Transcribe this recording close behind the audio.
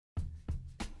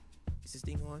Is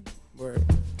this thing on? Where?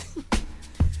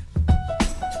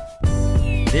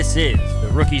 This is the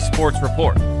Rookie Sports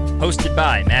Report, hosted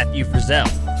by Matthew Frizzell.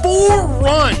 4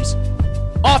 runs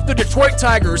off the Detroit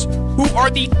Tigers, who are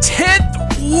the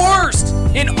 10th worst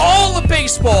in all of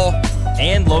baseball.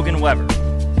 And Logan Weber.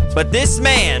 But this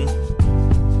man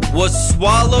was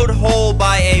swallowed whole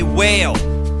by a whale.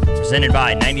 Presented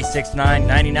by 96.9,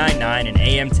 99.9, and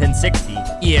AM 1060,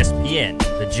 ESPN,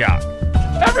 The Jock.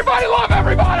 Everybody love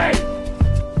everybody!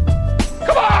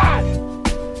 Come on!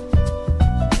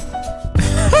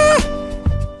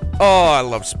 Oh, I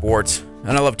love sports,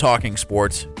 and I love talking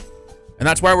sports. And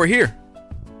that's why we're here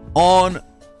on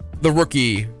the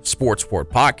Rookie Sports Report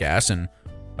podcast. And,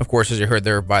 of course, as you heard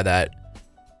there by that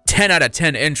 10 out of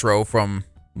 10 intro from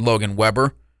Logan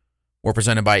Weber, we're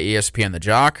presented by ESPN The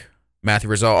Jock.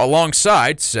 Matthew Rizzo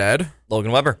alongside said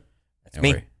Logan Weber. That's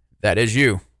me. That is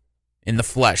you in the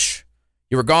flesh.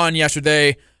 You were gone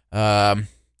yesterday.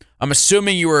 I'm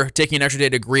assuming you were taking an extra day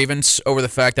to grievance over the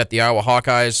fact that the Iowa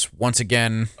Hawkeyes once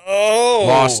again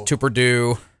lost to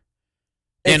Purdue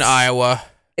in Iowa.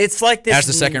 It's like this as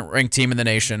the second-ranked team in the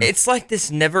nation. It's like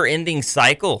this never-ending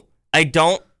cycle. I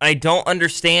don't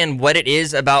understand what it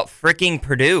is about freaking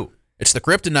Purdue. It's the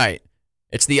kryptonite.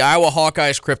 It's the Iowa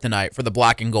Hawkeyes kryptonite for the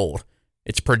black and gold.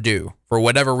 It's Purdue for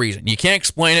whatever reason. You can't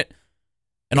explain it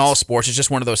in all sports. It's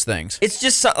just one of those things. It's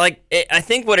just like I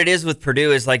think what it is with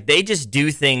Purdue is like they just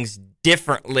do things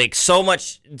differently, like so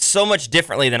much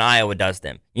differently than Iowa does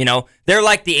them. You know, they're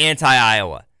like the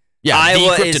anti-Iowa. Yeah,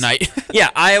 Iowa the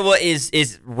kryptonite. Iowa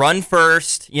is run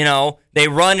first. You know, they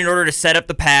run in order to set up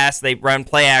the pass. They run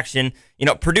play action. You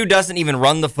know, Purdue doesn't even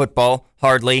run the football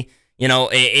hardly. You know,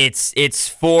 it's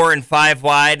 4 and 5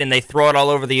 wide, and they throw it all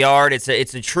over the yard. It's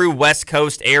a true West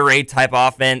Coast air raid type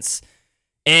offense,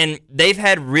 and they've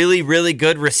had really, really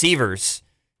good receivers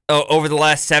over the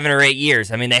last 7 or 8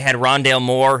 years. I mean, they had Rondale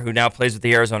Moore, who now plays with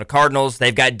the Arizona Cardinals.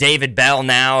 They've got David Bell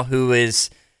now, who is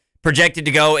projected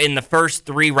to go in the first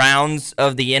 3 rounds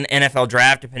of the NFL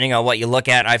draft, depending on what you look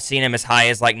at. I've seen him as high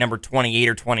as like number 28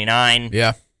 or 29.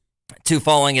 Yeah. To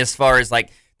falling as far as like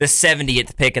the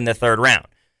 70th pick in the 3rd round.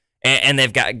 And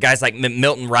they've got guys like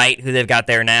Milton Wright, who they've got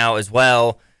there now as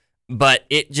well. But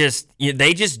they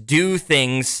just do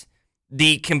things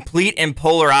the complete and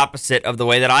polar opposite of the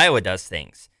way that Iowa does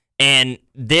things. And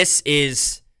this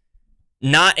is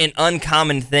not an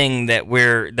uncommon thing that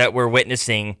we're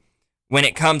witnessing when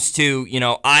it comes to, you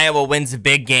know, Iowa wins a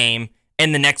big game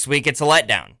and the next week it's a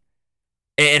letdown.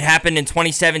 It happened in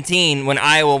 2017 when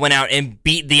Iowa went out and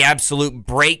beat the absolute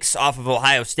brakes off of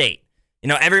Ohio State. You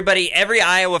know, every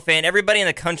Iowa fan, everybody in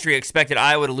the country expected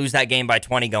Iowa to lose that game by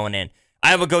 20 going in.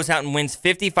 Iowa goes out and wins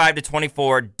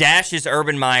 55-24, dashes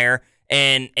Urban Meyer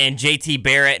and JT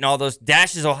Barrett and all those,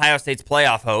 dashes Ohio State's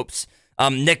playoff hopes.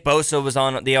 Nick Bosa was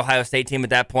on the Ohio State team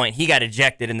at that point. He got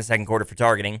ejected in the 2nd quarter for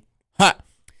targeting. Huh.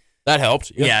 That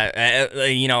helped. Yep. Yeah,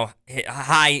 you know,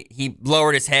 he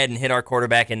lowered his head and hit our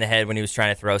quarterback in the head when he was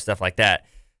trying to throw, stuff like that.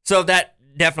 So that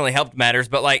definitely helped matters,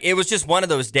 but like it was just one of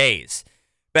those days.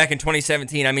 Back in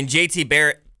 2017, I mean, JT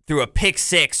Barrett threw a pick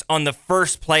 6 on the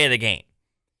first play of the game.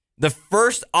 The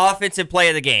first offensive play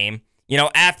of the game, you know,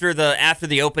 after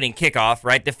the opening kickoff,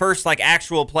 right? The first, like,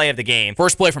 actual play of the game.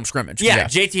 First play from scrimmage. Yeah,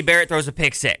 JT Barrett throws a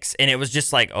pick 6, and it was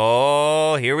just like,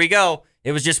 oh, here we go.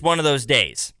 It was just one of those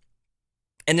days.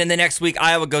 And then the next week,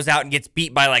 Iowa goes out and gets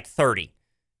beat by, like, 30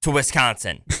 to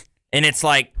Wisconsin. And it's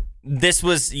like,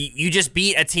 you just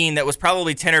beat a team that was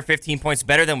probably 10 or 15 points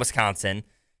better than Wisconsin,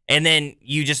 and then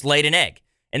you just laid an egg.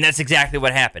 And that's exactly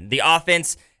what happened. The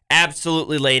offense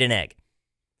absolutely laid an egg.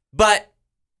 But,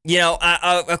 you know,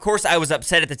 of course I was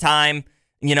upset at the time.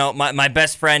 You know, my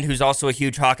best friend, who's also a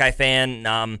huge Hawkeye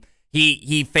fan,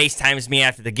 he FaceTimes me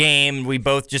after the game. We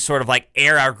both just sort of like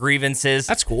air our grievances.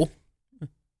 That's cool.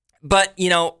 But, you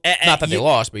know. Not that they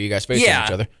lost, but you guys faced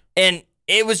each other. And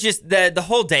it was just, the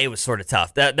whole day was sort of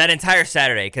tough. That entire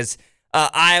Saturday, because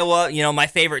Iowa, you know, my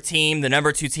favorite team, the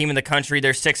number 2 team in the country,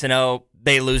 they're 6-0.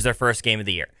 They lose their first game of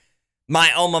the year.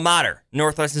 My alma mater,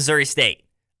 Northwest Missouri State,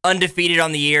 undefeated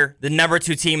on the year, the number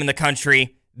 2 team in the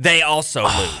country, they also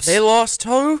lose. They lost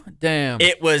too? Damn.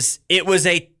 It was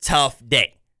a tough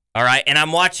day. All right. And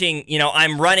I'm watching, you know,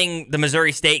 I'm running the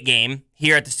Missouri State game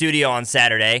here at the studio on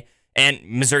Saturday, and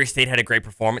Missouri State had a great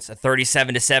performance, a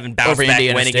 37-7 bounce back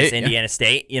win against Indiana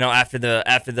State, you know, after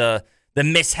the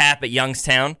mishap at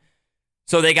Youngstown.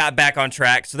 So they got back on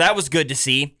track. So that was good to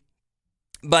see.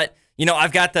 But, you know,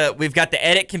 we've got the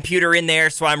edit computer in there,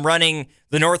 so I'm running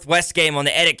the Northwest game on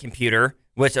the edit computer,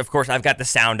 which of course I've got the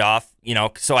sound off, you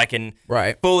know, so I can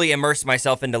fully immerse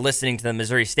myself into listening to the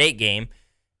Missouri State game.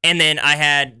 And then I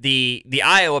had the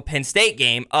Iowa Penn State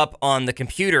game up on the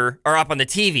computer or up on the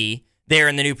TV there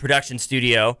in the new production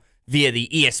studio via the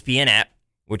ESPN app,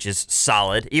 which is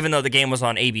solid, even though the game was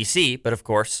on ABC. But of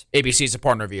course, ABC is a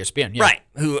partner of ESPN. Yeah. Right.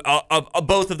 Who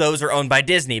both of those are owned by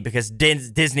Disney because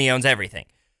Disney owns everything.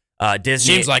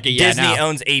 Disney Seems like it, yeah, Disney now.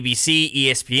 owns ABC,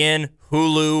 ESPN,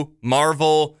 Hulu,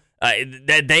 Marvel.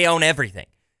 They own everything.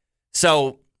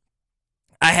 So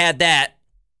I had that.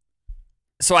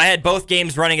 So I had both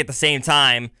games running at the same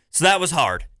time. So that was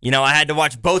hard. I had to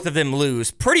watch both of them lose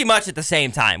pretty much at the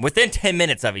same time, within 10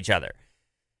 minutes of each other.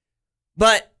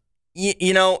 But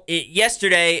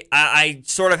yesterday I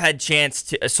sort of had a chance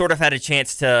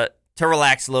to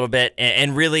relax a little bit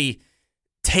and really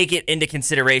take it into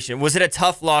consideration. Was it a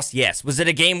tough loss? Yes. Was it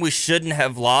a game we shouldn't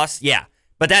have lost? Yeah.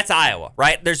 But that's Iowa,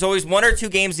 right? There's always one or two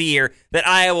games a year that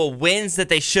Iowa wins that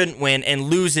they shouldn't win and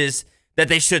loses that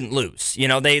they shouldn't lose.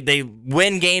 They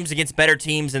win games against better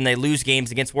teams and they lose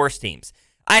games against worse teams.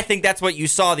 I think that's what you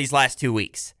saw these last 2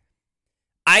 weeks.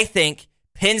 I think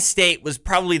Penn State was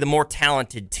probably the more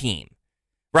talented team,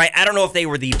 right? I don't know if they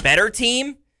were the better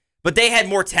team, but they had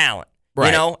more talent,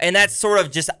 right. And that's sort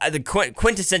of just the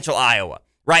quintessential Iowa,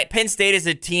 right? Penn State is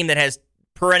a team that has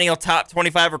perennial top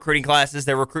 25 recruiting classes.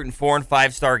 They're recruiting 4- and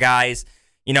 5-star guys,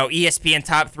 ESPN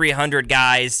top 300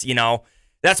 guys,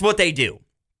 that's what they do.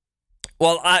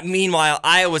 Well, meanwhile,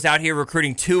 Iowa's out here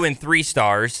recruiting 2- and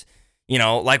 3-stars,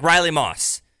 like Riley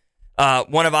Moss,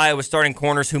 one of Iowa's starting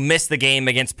corners who missed the game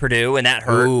against Purdue, and that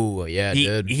hurt. Ooh, yeah,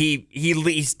 it did.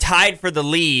 He's tied for the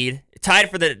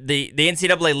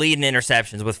NCAA lead in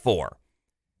interceptions with 4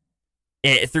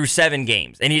 through 7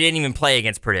 games, and he didn't even play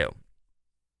against Purdue.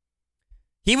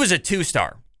 He was a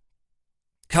 2-star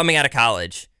coming out of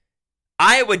college.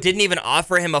 Iowa didn't even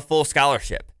offer him a full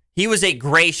scholarship. He was a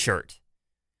gray shirt,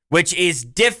 which is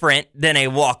different than a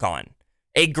walk-on.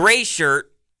 A gray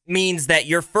shirt means that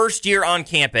your first year on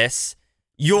campus,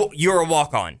 you're a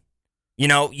walk-on.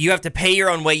 You have to pay your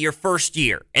own way your first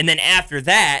year. And then after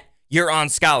that, you're on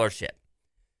scholarship.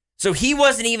 So he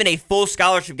wasn't even a full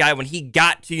scholarship guy when he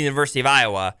got to the University of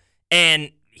Iowa. And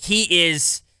he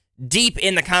is deep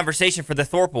in the conversation for the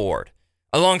Thorpe Award,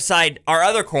 alongside our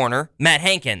other corner, Matt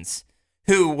Hankins,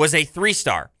 who was a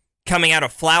 3-star coming out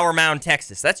of Flower Mound,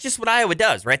 Texas. That's just what Iowa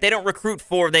does, right? They don't recruit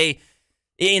if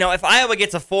Iowa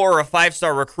gets a 4 or a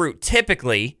 5-star recruit,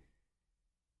 typically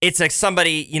it's like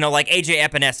somebody, like AJ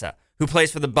Epinesa, who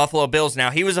plays for the Buffalo Bills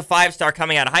now. He was a 5-star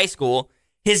coming out of high school.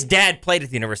 His dad played at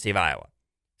the University of Iowa.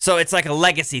 So it's like a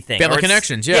legacy thing. Family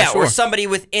connections, yeah, sure. Or somebody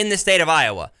within the state of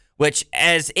Iowa, which,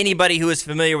 as anybody who is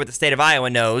familiar with the state of Iowa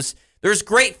knows, there's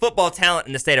great football talent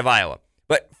in the state of Iowa.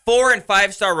 But 4- and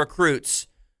 5-star recruits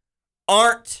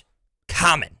aren't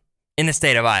common in the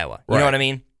state of Iowa. You know what I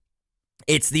mean?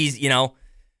 It's these,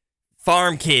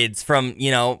 farm kids from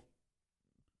Dyersville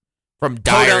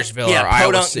or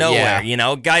Iowa Podunk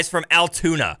nowhere, guys from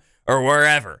Altoona or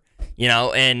wherever,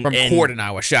 and from Corden,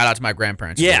 Iowa. Shout out to my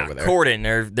grandparents. Yeah, over there. Corden,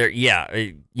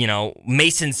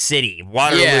 Mason City,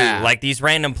 Waterloo, like these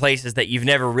random places that you've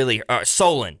never really.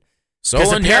 Solon,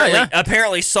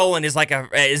 apparently Solon is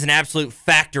is an absolute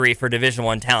factory for Division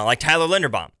I talent, like Tyler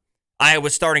Linderbaum,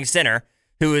 Iowa's starting center,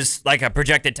 who is like a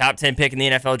projected top 10 pick in the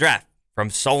NFL draft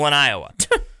from Solon, Iowa.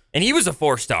 And he was a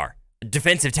 4-star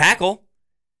defensive tackle.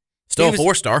 Still a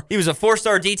 4-star. He was a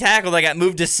 4-star D tackle that got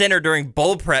moved to center during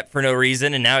bowl prep for no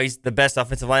reason, and now he's the best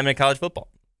offensive lineman in college football.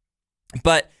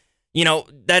 But,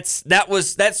 that's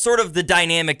sort of the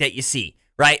dynamic that you see,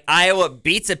 right? Iowa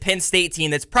beats a Penn State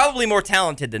team that's probably more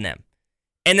talented than them.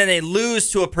 And then they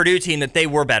lose to a Purdue team that they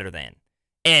were better than.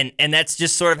 And that's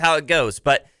just sort of how it goes.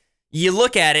 But you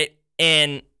look at it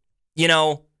and, you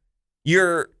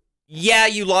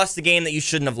lost the game that you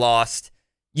shouldn't have lost.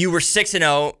 You were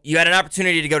 6-0. You had an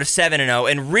opportunity to go to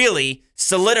 7-0 and really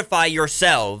solidify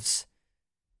yourselves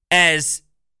as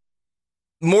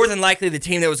more than likely the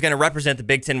team that was going to represent the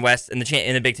Big Ten West in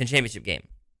the Big Ten championship game.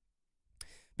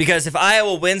 Because if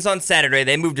Iowa wins on Saturday,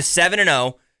 they move to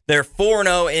 7-0. They're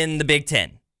 4-0 in the Big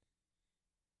Ten.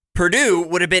 Purdue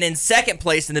would have been in second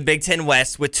place in the Big Ten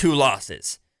West with 2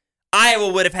 losses.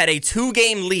 Iowa would have had a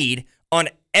 2-game lead on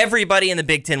everybody in the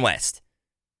Big Ten West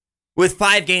with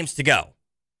 5 games to go.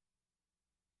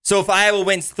 So if Iowa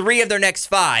wins 3 of their next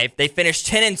 5, they finish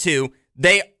 10-2.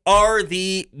 They are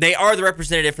the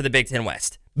representative for the Big Ten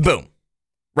West. Boom.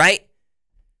 Right?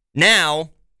 Now,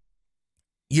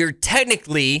 you're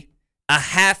technically a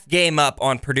half game up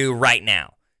on Purdue right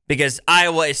now because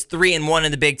Iowa is 3-1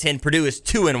 in the Big Ten. Purdue is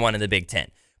 2-1 in the Big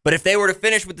Ten. But if they were to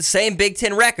finish with the same Big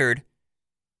Ten record,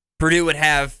 Purdue would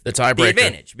have the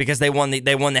advantage because they won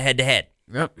the head-to-head.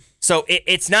 Yep. So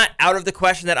it's not out of the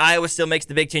question that Iowa still makes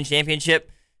the Big Ten championship.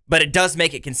 but it does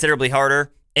make it considerably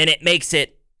harder, and it makes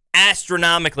it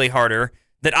astronomically harder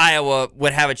that Iowa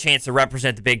would have a chance to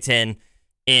represent the Big Ten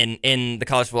in the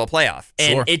college football playoff.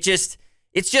 And Sure.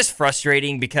 it's just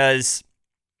frustrating because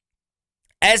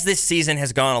as this season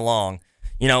has gone along,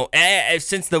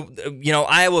 since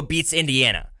Iowa beats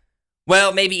Indiana,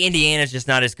 well, maybe Indiana's just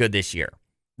not as good this year.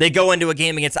 They go into a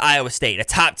game against Iowa State, a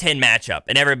top 10 matchup,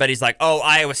 and everybody's like, oh,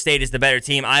 Iowa State is the better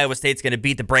team. Iowa State's going to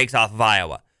beat the brakes off of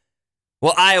Iowa.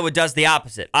 Well, Iowa does the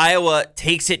opposite. Iowa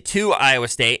takes it to Iowa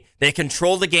State. They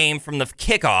control the game from the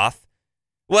kickoff.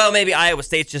 Well, maybe Iowa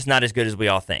State's just not as good as we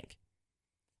all think.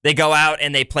 They go out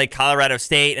and they play Colorado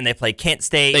State and they play Kent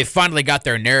State. They finally got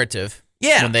their narrative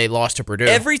when they lost to Purdue.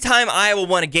 Every time Iowa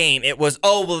won a game, it was,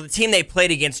 oh, well, the team they played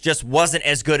against just wasn't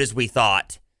as good as we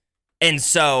thought. And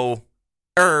so,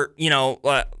 we've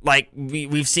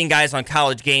seen guys on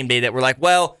College Game Day that were like,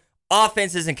 well,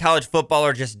 offenses in college football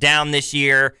are just down this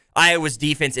year. Iowa's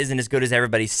defense isn't as good as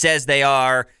everybody says they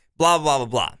are, blah, blah, blah,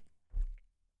 blah.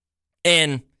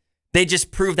 And they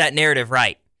just proved that narrative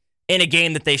right in a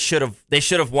game that they should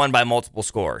have won by multiple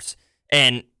scores.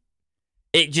 And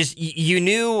it just, you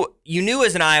knew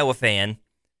as an Iowa fan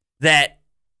that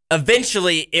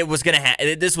eventually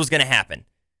this was going to happen.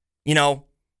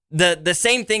 The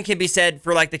same thing can be said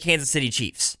for like the Kansas City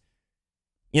Chiefs.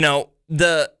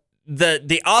 The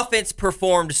offense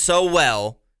performed so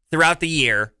well throughout the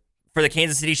year for the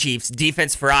Kansas City Chiefs,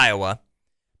 defense for Iowa,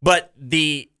 but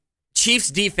the Chiefs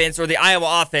defense or the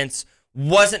Iowa offense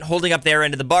wasn't holding up their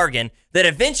end of the bargain, that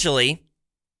eventually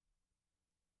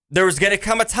there was going to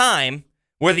come a time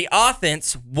where the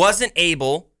offense wasn't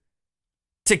able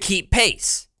to keep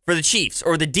pace for the Chiefs,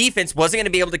 or the defense wasn't going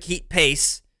to be able to keep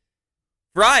pace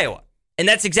for Iowa. And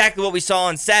that's exactly what we saw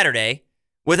on Saturday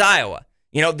with Iowa.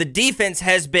 The defense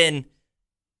has been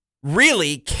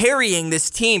really carrying this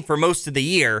team for most of the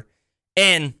year,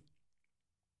 and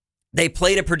they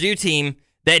played a Purdue team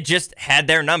that just had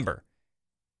their number.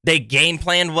 They game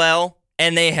planned well,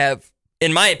 and they have,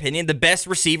 in my opinion, the best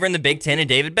receiver in the Big Ten in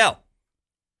David Bell.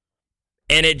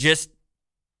 And it just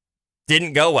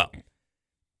didn't go well.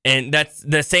 And that's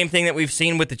the same thing that we've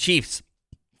seen with the Chiefs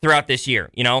throughout this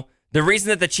year. The reason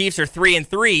that the Chiefs are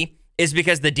 3-3 is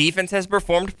because the defense has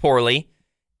performed poorly,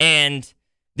 and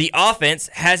the offense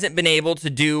hasn't been able to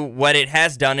do what it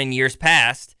has done in years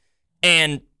past,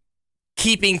 and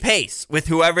keeping pace with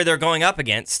whoever they're going up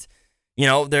against.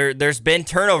 There's been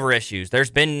turnover issues.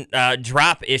 There's been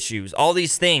drop issues. All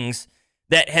these things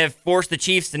that have forced the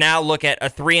Chiefs to now look at a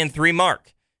 3-3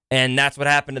 mark. And that's what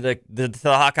happened to the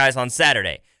Hawkeyes on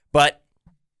Saturday. But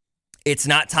it's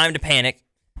not time to panic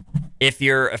if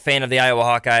you're a fan of the Iowa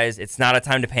Hawkeyes. It's not a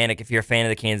time to panic if you're a fan of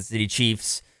the Kansas City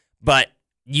Chiefs. But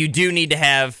you do need to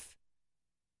have,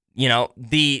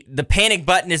 the panic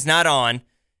button is not on,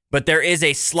 but there is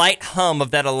a slight hum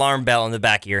of that alarm bell in the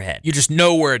back of your head. You just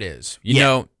know where it is. You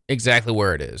know exactly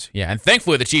where it is. Yeah, and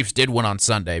thankfully the Chiefs did win on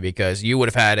Sunday, because you would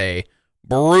have had a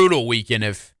brutal weekend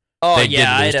if they did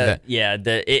lose to that. Yeah,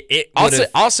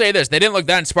 I'll say this. They didn't look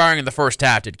that inspiring in the first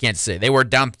half, did Kansas City. They were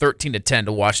down 13-10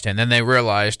 to Washington. Then they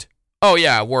realized, oh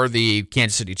yeah, we're the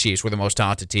Kansas City Chiefs. We're the most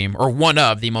talented team, or one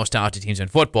of the most talented teams in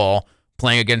football,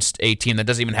 playing against a team that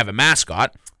doesn't even have a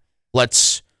mascot.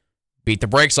 Let's beat the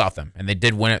brakes off them. And they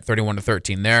did win it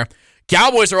 31-13 there.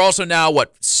 Cowboys are also now,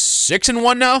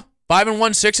 6-1 now? 5-1,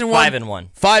 6-1?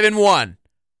 5-1.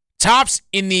 Tops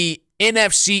in the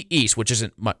NFC East, which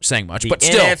isn't saying much, but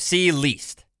still. NFC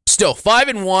least. Still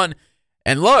 5-1.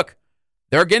 And look,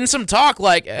 they're getting some talk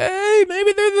like, hey,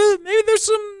 maybe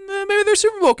they're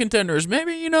Super Bowl contenders.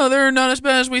 Maybe, they're not as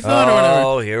bad as we thought.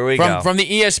 Oh, here we go. From the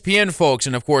ESPN folks,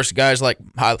 and of course, guys like,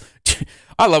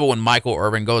 I love it when Michael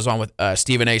Irvin goes on with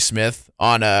Stephen A. Smith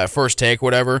on First Take,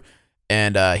 whatever,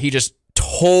 and he just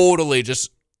totally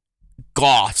just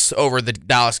gloss over the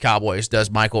Dallas Cowboys, does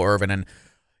Michael Irvin. And,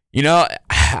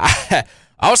 I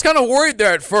was kind of worried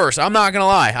there at first. I'm not going to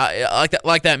lie. I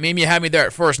like that meme you had me there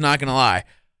at first, not going to lie.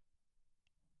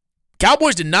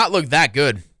 Cowboys did not look that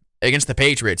good against the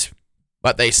Patriots,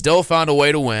 but they still found a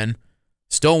way to win,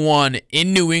 still won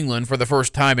in New England for the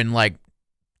first time in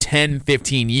 10,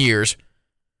 15 years.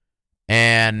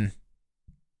 And,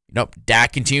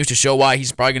 Dak continues to show why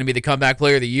he's probably going to be the comeback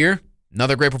player of the year.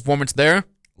 Another great performance there.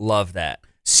 Love that.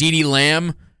 CeeDee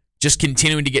Lamb just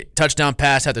continuing to get touchdown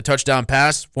pass after touchdown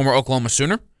pass, former Oklahoma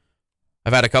Sooner.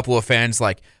 I've had a couple of fans,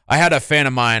 I had a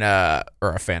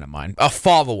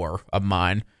follower of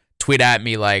mine tweet at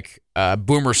me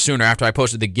Boomer Sooner after I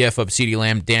posted the gif of CeeDee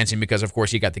Lamb dancing because, of course,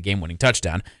 he got the game-winning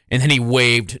touchdown. And then he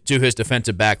waved to his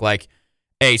defensive back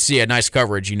hey, see ya, nice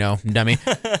coverage, dummy.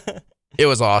 It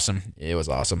was awesome.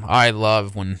 I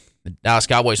love when the Dallas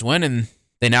Cowboys win, and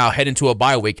They now head into a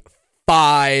bye week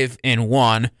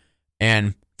 5-1,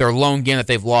 and their lone game that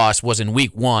they've lost was in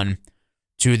week 1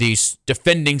 to the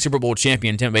defending Super Bowl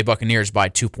champion Tampa Bay Buccaneers by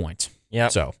 2 points. Yeah.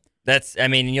 So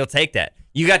you'll take that.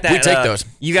 You got that. We take those.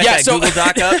 You got that Google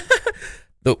Doc up.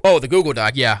 The Google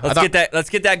Doc, yeah. Let's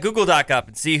get that Google Doc up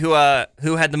and see who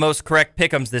had the most correct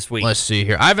pick'ems this week. Let's see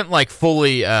here. I haven't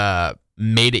fully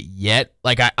made it yet.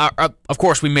 Of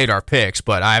course we made our picks,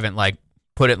 but I haven't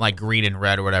put it green and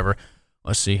red or whatever.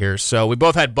 Let's see here. So we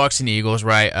both had Bucks and Eagles,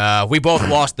 right? We both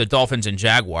lost the Dolphins and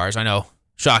Jaguars. I know,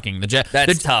 shocking.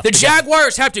 That's tough. The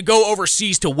Jaguars have to go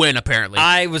overseas to win, apparently.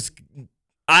 I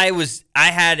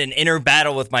had an inner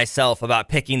battle with myself about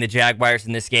picking the Jaguars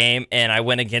in this game, and I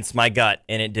went against my gut,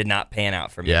 and it did not pan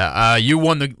out for me. Yeah, you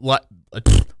won the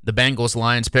Bengals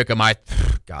Lions pick 'em.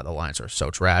 God, the Lions are so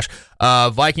trash.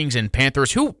 Vikings and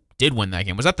Panthers. Who did win that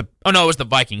game? Was that it was the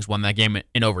Vikings won that game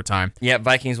in overtime. Yeah,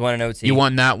 Vikings won in OT. You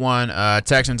won that one.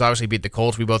 Texans obviously beat the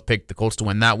Colts. We both picked the Colts to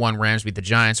win that one. Rams beat the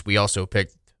Giants. We also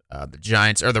picked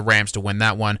the Rams to win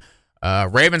that one.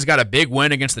 Ravens got a big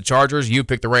win against the Chargers. You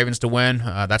picked the Ravens to win.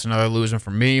 That's another loser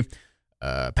for me.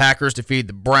 Packers defeat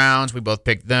the Browns. We both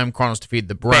picked them. Cardinals defeat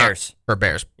the Bears.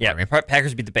 Bears. Yeah,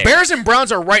 Packers beat the Bears. Bears and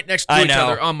Browns are right next to each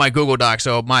other on my Google Doc,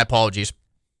 so my apologies.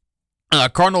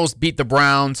 Cardinals beat the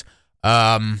Browns.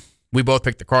 We both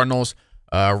picked the Cardinals.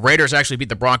 Raiders actually beat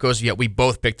the Broncos, yet we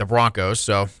both picked the Broncos,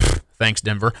 so thanks,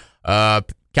 Denver.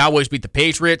 Cowboys beat the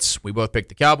Patriots. We both picked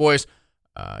the Cowboys.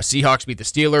 Seahawks beat the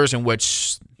Steelers, in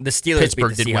which the Steelers Pittsburgh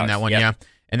beat the did Seahawks. win that one, Yep. yeah.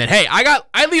 And then, hey, I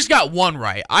at least got one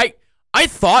right. I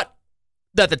thought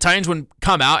that the Titans would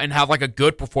come out and have a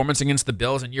good performance against the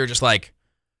Bills, and you're just like,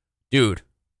 dude,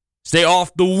 stay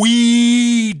off the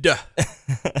weed.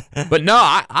 But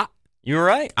no, You were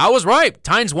right. I was right.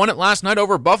 Titans won it last night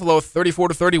over Buffalo,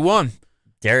 34-31.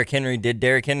 Derrick Henry did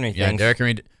Derrick Henry things. Yeah, Derrick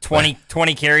Henry.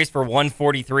 20 carries for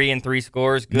 143 and 3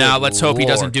 scores. Good Now let's hope he Lord.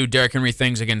 doesn't do Derrick Henry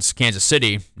things against Kansas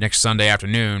City next Sunday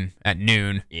afternoon at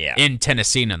noon. Yeah. In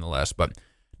Tennessee, nonetheless. But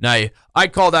now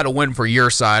I'd call that a win for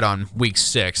your side on week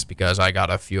 6 because I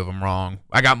got a few of them wrong.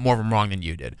 I got more of them wrong than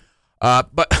you did.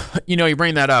 But you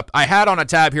bring that up. I had on a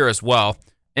tab here as well,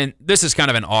 and this is kind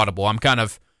of an audible. I'm kind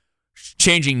of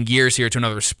changing gears here to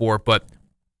another sport, but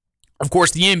of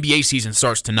course the NBA season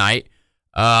starts tonight.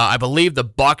 I believe the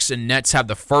Bucks and Nets have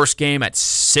the first game at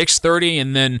 6:30,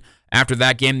 and then after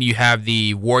that game you have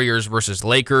the Warriors versus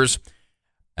Lakers.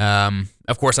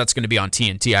 Of course that's going to be on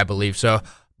TNT, I believe. So,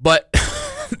 but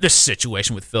this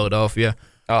situation with Philadelphia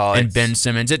and Ben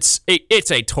Simmons, it's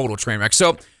a total train wreck.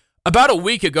 So, about a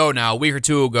week or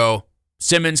two ago,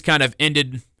 Simmons kind of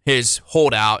ended his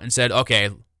holdout and said, "Okay,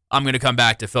 I'm going to come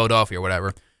back to Philadelphia or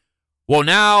whatever." Well,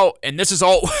 now, and this is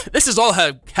all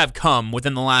have come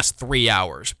within the last 3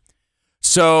 hours.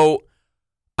 So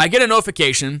I get a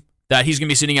notification that he's going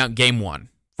to be sitting out game 1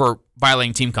 for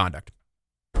violating team conduct.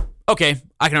 Okay,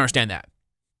 I can understand that.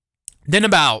 Then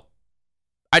about,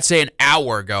 I'd say an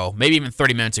hour ago, maybe even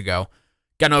 30 minutes ago,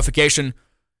 got a notification.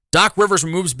 Doc Rivers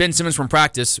removes Ben Simmons from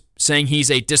practice, saying he's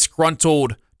a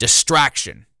disgruntled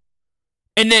distraction.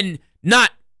 And then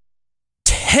not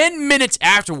 10 minutes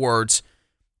afterwards,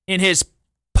 in his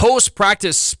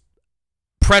post-practice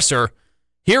presser,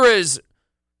 here is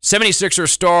 76ers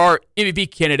star MVP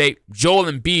candidate Joel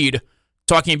Embiid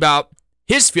talking about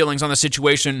his feelings on the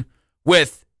situation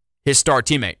with his star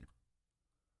teammate.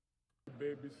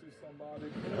 Babysit somebody.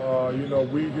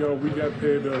 We get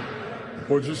paid to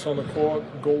put just on the court,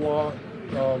 go out,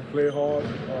 play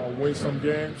hard, win some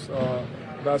games.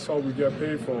 That's all we get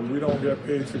paid for. We don't get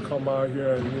paid to come out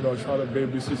here and try to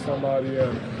babysit somebody,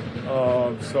 and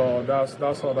so that's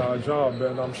not our job.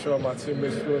 And I'm sure my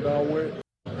teammates feel that way.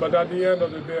 But at the end of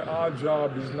the day, our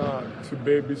job is not to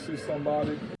babysit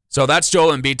somebody. So that's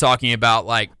Joel Embiid talking about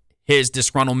his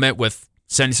disgruntlement with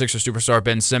 76ers superstar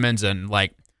Ben Simmons, and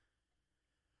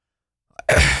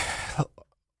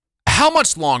how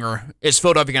much longer is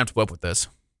Philadelphia going to have to put up with this?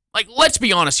 Let's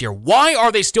be honest here. Why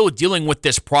are they still dealing with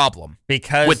this problem?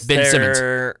 With Ben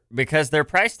Simmons? Because their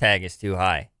price tag is too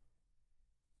high.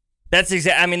 That's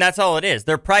that's all it is.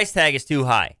 Their price tag is too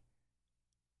high.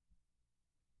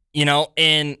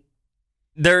 And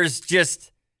there's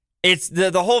just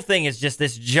the whole thing is just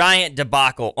this giant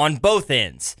debacle on both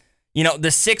ends.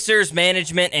 The Sixers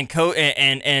management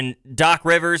and Doc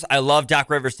Rivers. I love Doc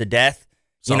Rivers to death.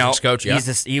 Celtics coach, yeah.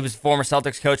 He was former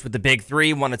Celtics coach with the Big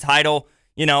Three, won a title.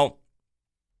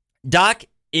 Doc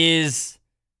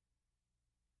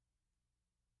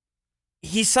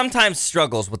he sometimes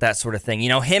struggles with that sort of thing.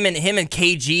 Him and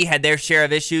KG had their share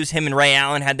of issues. Him and Ray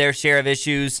Allen had their share of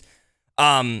issues.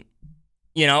 I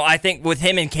think with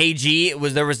him and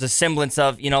KG, there was a semblance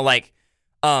of,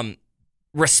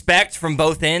 respect from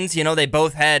both ends. You know, they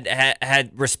both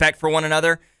had respect for one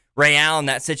another. Ray Allen,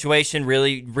 that situation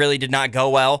really, really did not go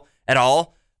well at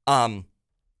all.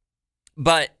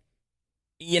 But,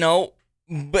 you know,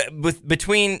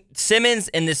 between Simmons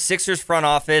and the Sixers front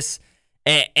office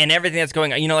and everything that's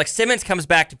going on, you know, like Simmons comes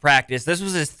back to practice. This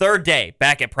was his third day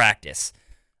back at practice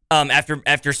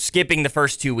after skipping the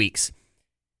first 2 weeks.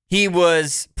 He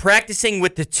was practicing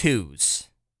with the twos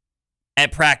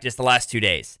at practice the last 2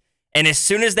 days. And as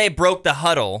soon as they broke the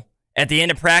huddle at the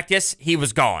end of practice, he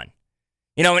was gone.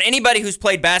 You know, and anybody who's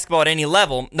played basketball at any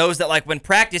level knows that, like, when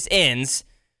practice ends,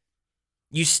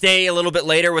 you stay a little bit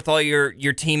later with all your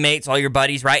teammates, all your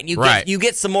buddies, right? And you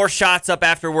get some more shots up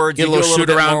afterwards. Get a little shoot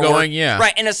around going, yeah.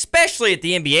 Right, and especially at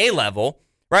the NBA level,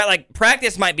 right? Like,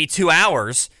 practice might be 2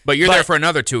 hours. But you're there for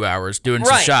another 2 hours doing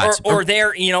some shots. Or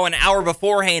there, you know, an hour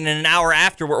beforehand and an hour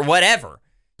after, or whatever.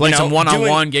 Playing some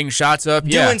one-on-one, getting shots up,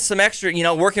 doing some extra, you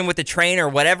know, working with the trainer,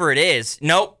 whatever it is.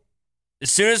 Nope. As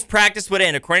soon as practice would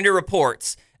end, according to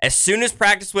reports, as soon as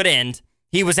practice would end,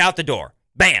 he was out the door.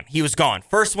 Bam, he was gone.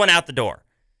 First one out the door.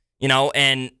 You know,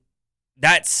 and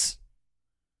that's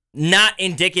not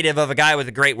indicative of a guy with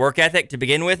a great work ethic to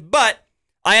begin with, but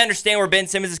I understand where Ben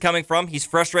Simmons is coming from. He's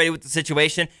frustrated with the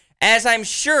situation, as I'm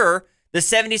sure the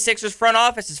 76ers front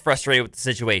office is frustrated with the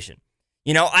situation.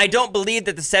 You know, I don't believe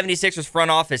that the 76ers front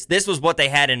office, this was what they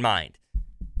had in mind.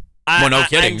 Well, no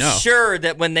kidding, I'm sure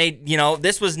that when they, you know,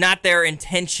 this was not their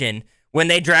intention when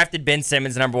they drafted Ben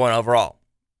Simmons number 1 overall.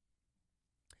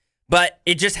 But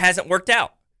it just hasn't worked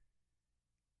out.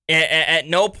 At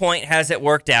no point has it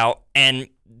worked out, and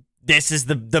this is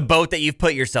the boat that you've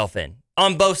put yourself in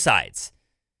on both sides.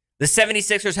 The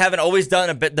 76ers haven't always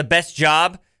done the best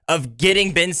job of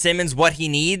getting Ben Simmons what he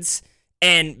needs,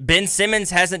 and Ben Simmons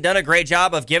hasn't done a great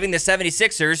job of giving the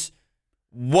 76ers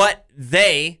what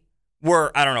they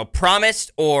were, I don't know,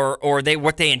 promised or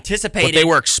what they anticipated. What they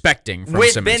were expecting from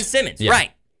with Simmons. Ben Simmons, yeah.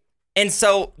 Right. And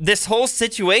so this whole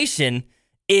situation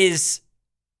is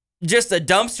just a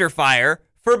dumpster fire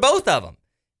for both of them.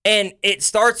 And it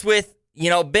starts with,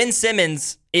 you know, Ben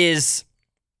Simmons is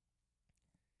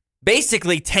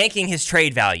basically tanking his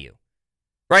trade value,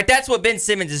 right? That's what Ben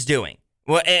Simmons is doing.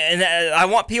 Well, and I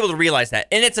want people to realize that.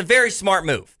 And it's a very smart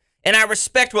move. And I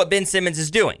respect what Ben Simmons is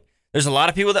doing. There's a lot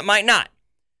of people that might not.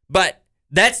 But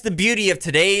that's the beauty of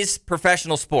today's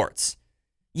professional sports.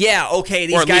 Yeah, okay,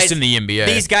 these or at guys, least in the NBA.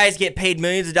 These guys get paid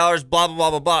millions of dollars, blah, blah,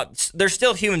 blah, blah, blah. They're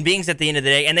still human beings at the end of the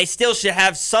day, and they still should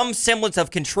have some semblance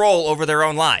of control over their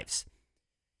own lives.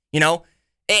 You know,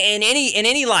 in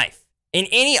any life, in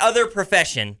any other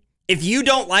profession, if you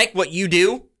don't like what you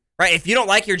do, right, if you don't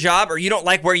like your job or you don't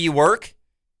like where you work,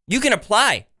 you can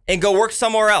apply and go work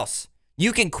somewhere else.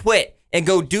 You can quit and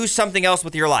go do something else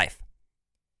with your life.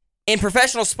 In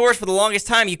professional sports, for the longest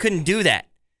time, you couldn't do that.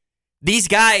 These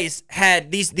guys had,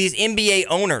 these NBA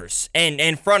owners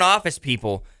and front office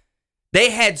people, they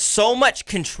had so much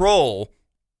control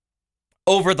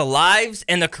over the lives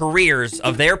and the careers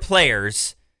of their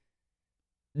players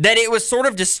that it was sort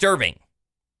of disturbing.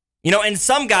 You know, and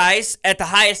some guys at the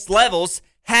highest levels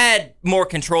had more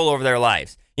control over their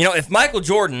lives. You know, if Michael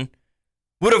Jordan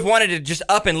would have wanted to just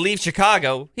up and leave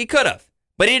Chicago, he could have,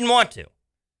 but he didn't want to.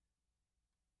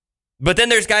 But then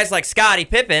there's guys like Scottie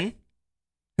Pippen,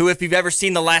 who, if you've ever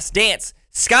seen The Last Dance,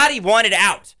 Scottie wanted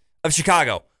out of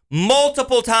Chicago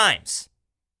multiple times.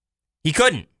 He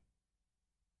couldn't.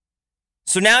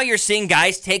 So now you're seeing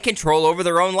guys take control over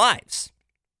their own lives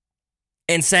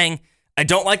and saying, I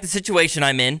don't like the situation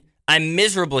I'm in. I'm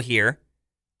miserable here.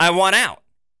 I want out.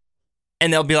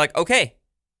 And they'll be like, okay,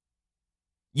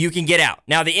 you can get out.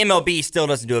 Now, the MLB still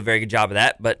doesn't do a very good job of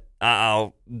that, but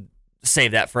I'll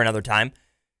save that for another time.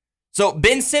 So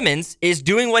Ben Simmons is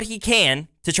doing what he can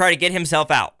to try to get himself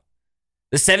out.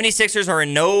 The 76ers are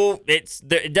in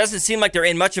it doesn't seem like they're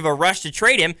in much of a rush to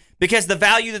trade him because the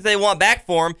value that they want back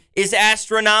for him is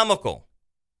astronomical.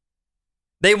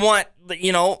 They want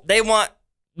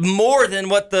more than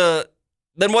what the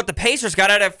Pacers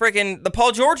got out of freaking the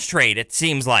Paul George trade, it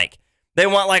seems like. They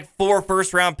want like 4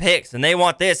 first-round picks, and they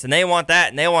want this, and they want that,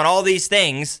 and they want all these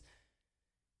things.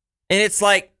 And it's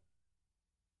like,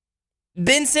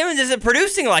 Ben Simmons isn't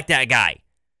producing like that guy.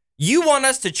 You want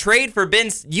us to trade for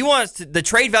the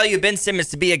trade value of Ben Simmons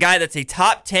to be a guy that's a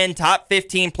top 10, top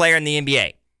 15 player in the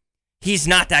NBA. He's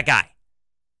not that guy.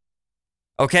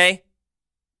 Okay?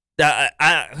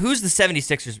 Who's the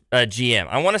 76ers GM?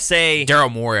 I want to say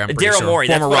Daryl Morey, I'm pretty sure. Daryl Morey,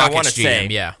 Former that's what Rockets I want to GM, say.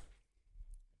 yeah.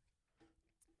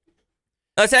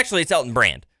 It's Elton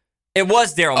Brand. It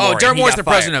was Daryl Morey. Oh, Daryl Morey's the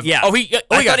president of... Yeah. He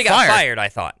got fired, I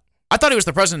thought. I thought he was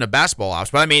the president of basketball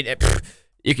ops, but I mean,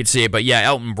 you could see it. But yeah,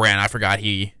 Elton Brand, I forgot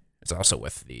he is also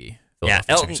with the Yeah,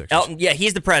 Philadelphia 76ers. Elton, yeah,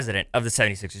 he's the president of the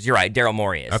 76ers. You're right, Daryl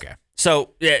Morey is. Okay.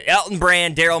 So, Elton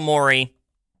Brand, Daryl Morey,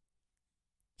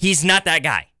 he's not that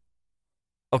guy.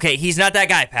 Okay, he's not that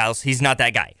guy, pals. He's not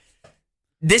that guy.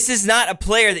 This is not a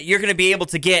player that you're going to be able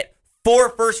to get 4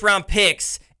 first-round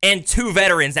picks and 2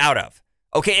 veterans out of.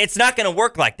 Okay, it's not going to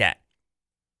work like that.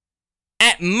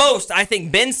 At most, I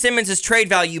think Ben Simmons' trade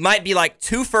value might be like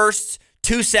 2 firsts,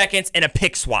 2 seconds, and a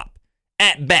pick swap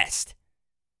at best.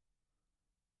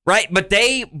 Right? But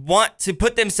they want to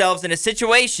put themselves in a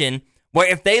situation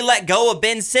where if they let go of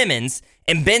Ben Simmons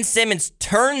and Ben Simmons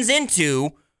turns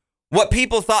into what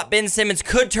people thought Ben Simmons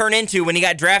could turn into when he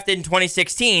got drafted in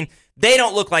 2016, they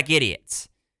don't look like idiots.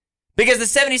 Because the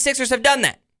 76ers have done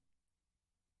that.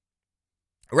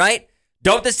 Right?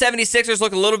 Don't the 76ers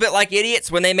look a little bit like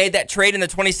idiots when they made that trade in the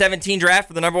 2017 draft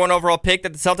for the number 1 overall pick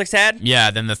that the Celtics had?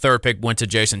 Yeah, then the 3rd pick went to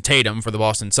Jason Tatum for the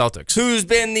Boston Celtics. Who's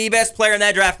been the best player in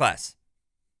that draft class?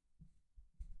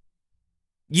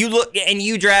 You look, and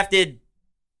you drafted,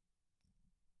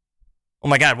 oh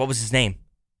my God, what was his name?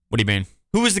 What do you mean?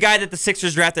 Who was the guy that the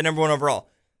Sixers drafted number 1 overall?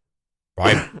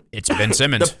 Right. It's Ben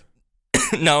Simmons.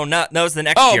 No, it was the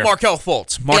next year. Markelle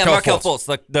Fultz. Markelle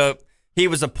Fultz. He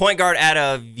was a point guard out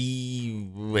of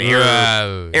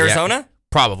Arizona? Yeah,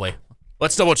 probably.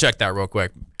 Let's double check that real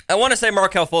quick. I want to say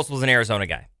Markelle Fultz was an Arizona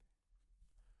guy.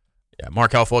 Yeah,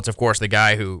 Markelle Fultz, of course, the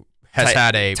guy who has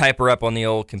had a... Type her up on the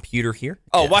old computer here.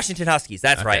 Oh, yeah. Washington Huskies.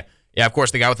 That's right. Yeah, of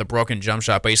course, the guy with the broken jump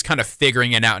shot, but he's kind of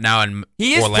figuring it out now in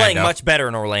He is Orlando. playing much better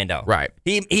in Orlando. Right.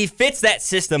 He fits that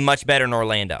system much better in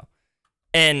Orlando.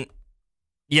 And,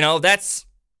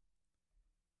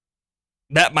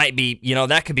 that might be,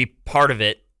 that could be part of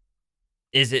it.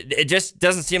 It just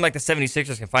doesn't seem like the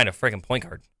 76ers can find a freaking point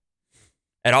guard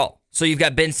at all. So you've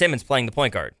got Ben Simmons playing the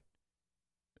point guard.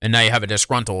 And now you have a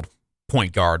disgruntled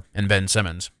point guard in Ben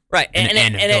Simmons. Right. And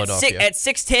Philadelphia. at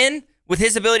 6'10", with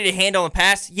his ability to handle and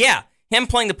pass, yeah, him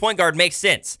playing the point guard makes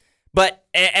sense. But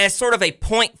as sort of a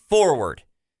point forward,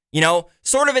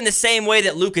 sort of in the same way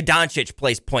that Luka Doncic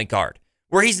plays point guard,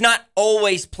 where he's not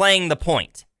always playing the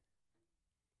point.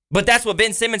 But that's what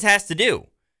Ben Simmons has to do.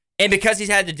 And because he's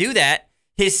had to do that,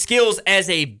 his skills as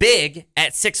a big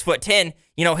at 6'10",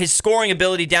 his scoring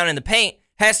ability down in the paint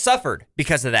has suffered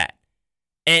because of that.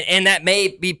 And that may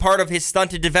be part of his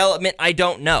stunted development. I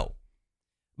don't know.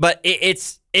 But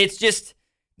it's just,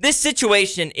 this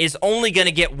situation is only going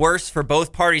to get worse for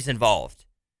both parties involved.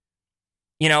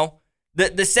 The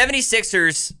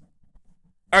 76ers,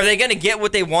 are they going to get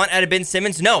what they want out of Ben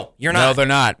Simmons? No, you're not. No, they're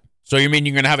not. So you mean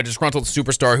you're going to have a disgruntled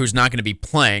superstar who's not going to be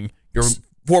playing, your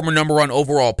former number 1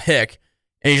 overall pick,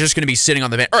 and he's just going to be sitting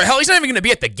on the bench. Or hell, he's not even going to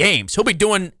be at the games. He'll be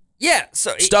doing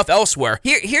stuff elsewhere.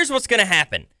 Here's what's going to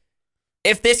happen.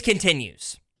 If this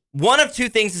continues, one of 2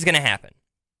 things is going to happen.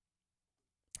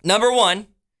 Number 1,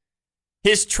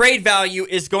 his trade value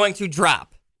is going to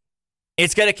drop.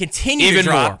 It's going to continue to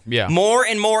drop more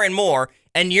and more and more,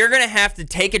 and you're going to have to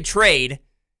take a trade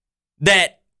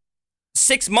that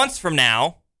 6 months from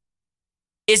now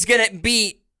is going to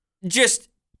be just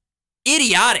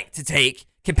idiotic to take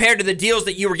compared to the deals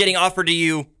that you were getting offered to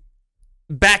you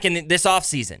back in this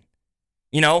offseason.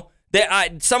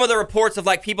 Some of the reports of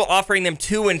like people offering them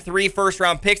 2 and 3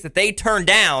 first-round picks that they turned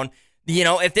down,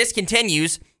 if this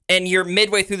continues and you're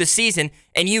midway through the season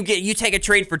and you take a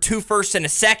trade for 2 firsts and a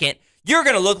second, you're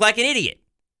going to look like an idiot.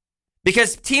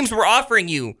 Because teams were offering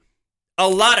you a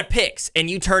lot of picks and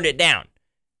you turned it down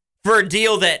for a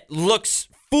deal that looks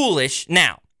foolish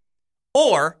now.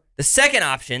 Or the second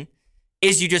option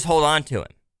is you just hold on to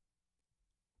him.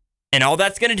 And all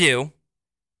that's going to do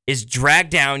is drag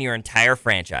down your entire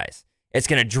franchise. It's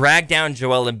going to drag down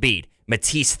Joel Embiid,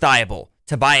 Matisse Thybulle,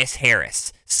 Tobias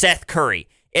Harris, Seth Curry.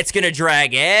 It's going to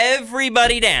drag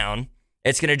everybody down.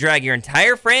 It's going to drag your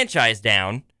entire franchise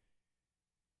down.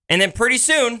 And then pretty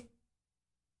soon,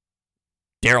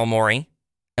 Daryl Morey,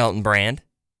 Elton Brand,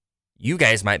 you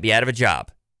guys might be out of a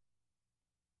job.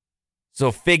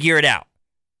 So figure it out.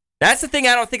 That's the thing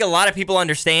I don't think a lot of people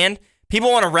understand.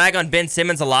 People want to rag on Ben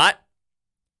Simmons a lot.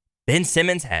 Ben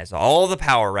Simmons has all the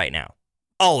power right now.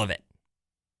 All of it.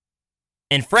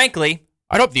 And frankly,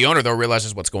 I hope the owner, though,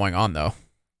 realizes what's going on, though.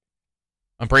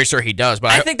 I'm pretty sure he does.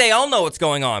 But I think they all know what's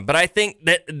going on. But I think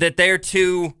that they're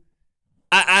too...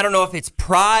 I don't know if it's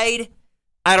pride.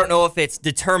 I don't know if it's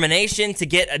determination to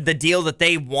get the deal that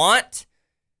they want.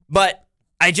 But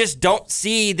I just don't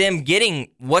see them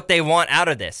getting what they want out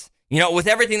of this. With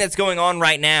everything that's going on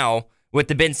right now with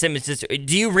the Ben Simmons,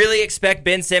 do you really expect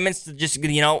Ben Simmons to just,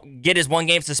 get his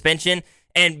 1-game suspension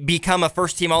and become a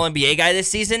first-team All-NBA guy this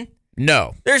season?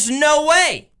 No. There's no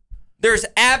way. There's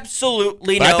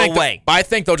absolutely no way. But I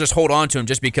think they'll just hold on to him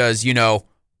just because,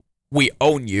 we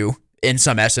own you in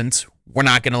some essence. We're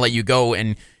not going to let you go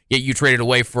and get you traded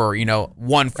away for,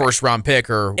 one first-round pick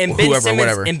or whoever,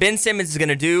 whatever. And Ben Simmons is going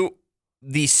to do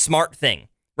the smart thing,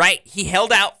 right? He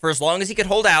held out for as long as he could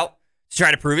hold out to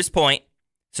try to prove his point.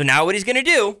 So now what he's going to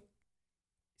do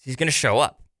is he's going to show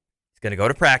up. He's going to go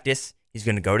to practice. He's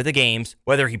going to go to the games,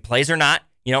 whether he plays or not.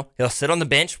 He'll sit on the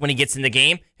bench. When he gets in the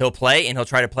game, he'll play, and he'll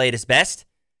try to play at his best.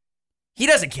 He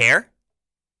doesn't care.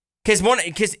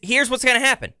 Because here's what's going to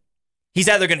happen. He's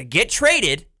either going to get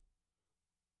traded,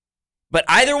 but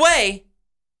either way,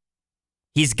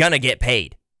 he's going to get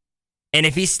paid. And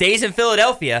if he stays in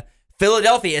Philadelphia,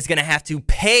 Philadelphia is going to have to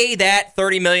pay that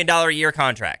 $30 million a year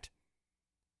contract.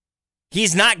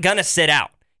 He's not going to sit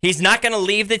out. He's not going to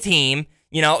leave the team.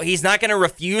 He's not going to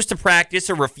refuse to practice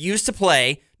or refuse to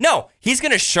play. No, he's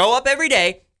going to show up every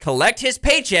day, collect his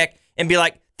paycheck, and be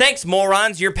like, thanks,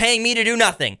 morons, you're paying me to do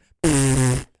nothing.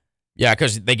 Yeah,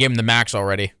 because they gave him the max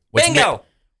already. Bingo.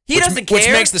 He doesn't care. Which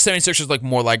makes the 76ers look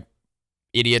more like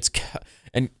idiots.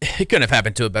 And it couldn't have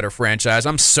happened to a better franchise.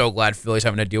 I'm so glad Philly's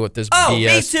having to deal with this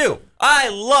BS. Me too. I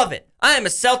love it. I am a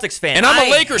Celtics fan. And I'm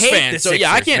a Lakers hate fan. the So,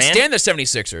 yeah, I Sixers, can't man. stand the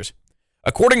 76ers.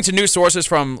 According to news sources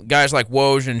from guys like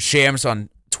Woj and Shams on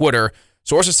Twitter,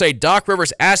 sources say Doc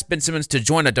Rivers asked Ben Simmons to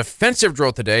join a defensive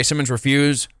drill today. Simmons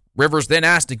refused. Rivers then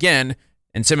asked again,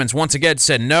 and Simmons once again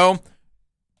said no.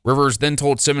 Rivers then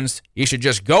told Simmons he should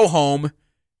just go home,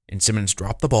 and Simmons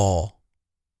dropped the ball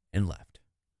and left.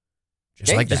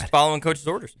 Just like just that. following coach's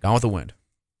orders. Gone with the wind.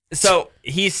 So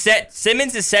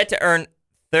Simmons is set to earn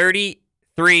 33%.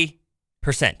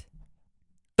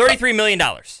 $33 million.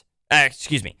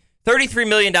 Excuse me. $33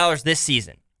 million this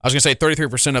season. I was going to say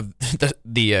 33% of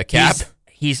the cap.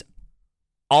 He's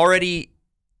already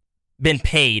been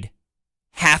paid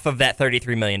half of that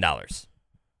 $33 million.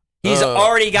 He's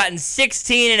already gotten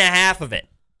 16 and a half of it.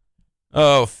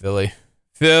 Oh, Philly.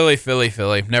 Philly.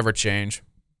 Never change.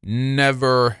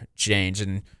 Never change.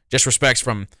 And just respects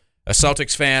from a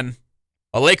Celtics fan,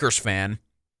 a Lakers fan,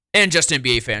 and just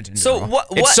NBA fans in general.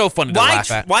 It's so fun to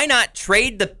laugh at. Why not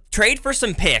trade for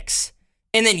some picks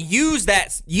and then use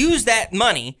that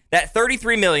money, that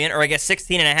 $33 million, or I guess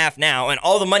 16 and a half now, and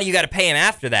all the money you got to pay him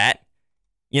after that,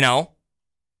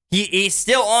 He's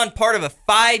still on part of a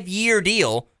 5-year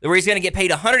deal where he's going to get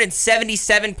paid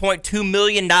 $177.2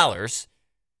 million.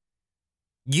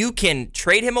 You can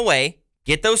trade him away,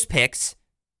 get those picks,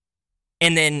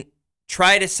 and then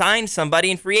try to sign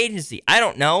somebody in free agency. I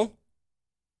don't know.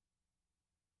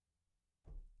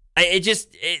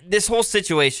 This whole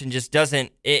situation just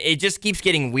doesn't, it just keeps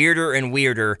getting weirder and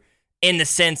weirder in the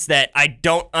sense that I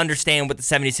don't understand what the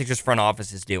 76ers front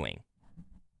office is doing.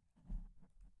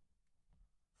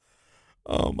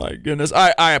 Oh, my goodness.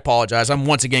 I apologize. I'm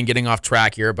once again getting off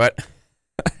track here, but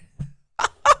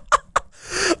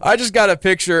I just got a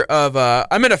picture of,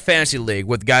 I'm in a fantasy league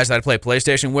with guys that I play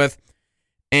PlayStation with,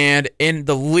 and in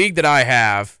the league that I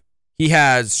have, he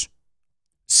has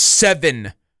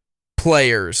 7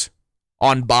 players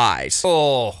on buys.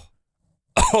 Oh,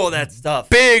 that's tough.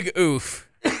 Big oof.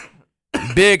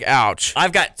 Big ouch.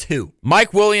 I've got 2.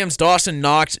 Mike Williams, Dawson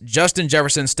Knox, Justin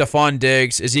Jefferson, Stephon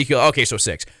Diggs, Ezekiel. Okay, so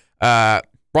 6.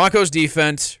 Broncos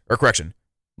defense, or correction,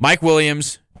 Mike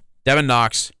Williams, Dawson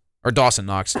Knox,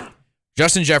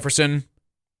 Justin Jefferson,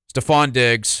 Stephon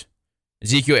Diggs,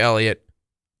 Ezekiel Elliott,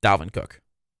 Dalvin Cook.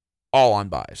 All on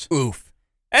buys. Oof.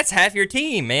 That's half your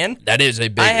team, man. That is a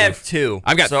big I have oof. 2.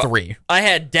 I've got 3. I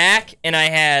had Dak and I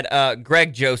had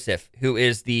Greg Joseph, who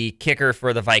is the kicker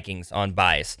for the Vikings, on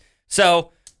buys.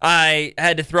 So I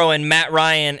had to throw in Matt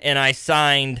Ryan, and I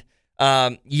signed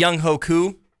Young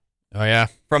Hoku. Oh, yeah.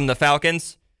 From the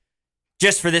Falcons,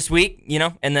 just for this week,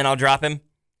 and then I'll drop him.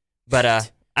 But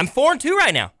I'm 4-2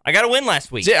 right now. I got a win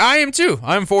last week. See, I am too.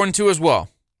 I'm 4-2 as well.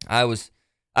 I was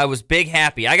big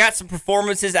happy. I got some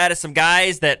performances out of some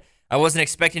guys that I wasn't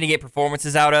expecting to get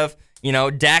performances out of.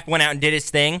 Dak went out and did his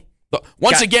thing. But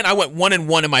once again, I went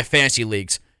 1-1 in my fantasy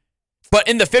leagues. But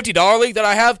in the $50 league that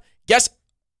I have, guess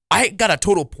I got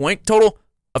a point total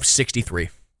of 63.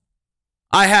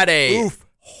 I had a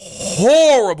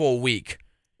horrible week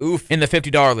in the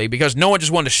 $50 league because no one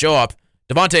just wanted to show up.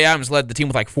 Devontae Adams led the team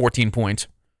with like 14 points.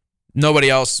 Nobody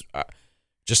else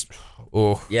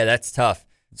Yeah, that's tough.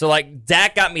 So,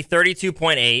 Dak got me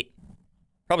 32.8.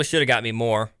 Probably should have got me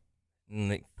more.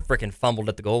 And they freaking fumbled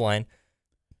at the goal line.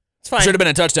 It's fine. Should have been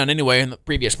a touchdown anyway in the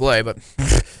previous play, but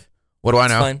what do I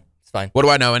know? It's fine. What do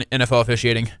I know in NFL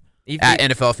officiating?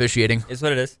 NFL officiating. Is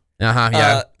what it is.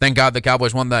 Yeah. Thank God the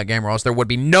Cowboys won that game, or else there would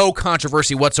be no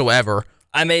controversy whatsoever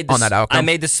on that outcome. I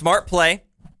made the smart play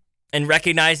in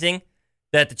recognizing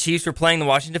that the Chiefs were playing the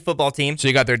Washington football team. So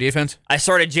you got their defense? I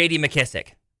started J.D.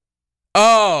 McKissick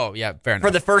Oh, yeah, fair enough.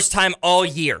 for the first time all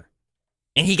year.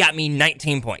 And he got me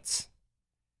 19 points.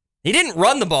 He didn't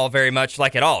run the ball very much,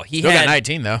 like at all. He Still had got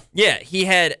 19, though. Yeah, he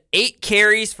had 8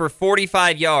 carries for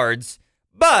 45 yards,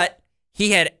 but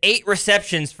he had 8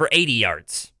 receptions for 80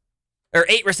 yards. Or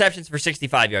 8 receptions for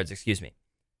 65 yards, excuse me.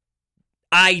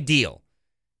 Ideal.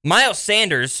 Miles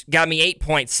Sanders got me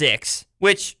 8.6,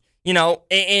 which,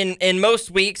 in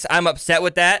most weeks, I'm upset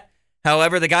with that.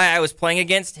 However, the guy I was playing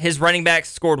against, his running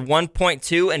backs scored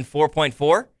 1.2 and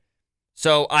 4.4.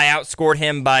 So I outscored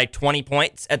him by 20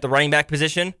 points at the running back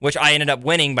position, which I ended up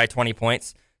winning by 20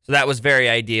 points. So that was very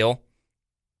ideal.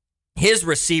 His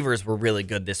receivers were really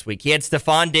good this week. He had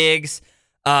Stephon Diggs,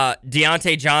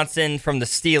 Deontay Johnson from the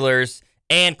Steelers,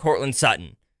 and Cortland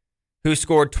Sutton, who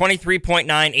scored 23.9,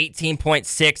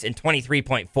 18.6, and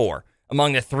 23.4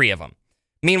 among the 3 of them.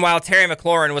 Meanwhile, Terry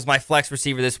McLaurin was my flex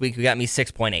receiver this week, who got me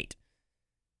 6.8.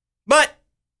 But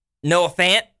Noah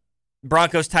Fant,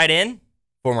 Broncos tight end,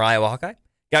 former Iowa Hawkeye,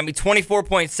 got me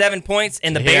 24.7 points,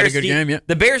 and He had a good game, yeah.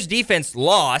 the Bears defense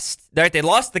lost. They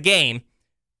lost the game,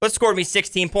 but scored me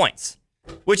 16 points,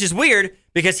 which is weird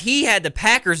because he had the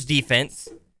Packers defense,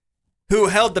 who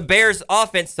held the Bears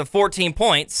offense to 14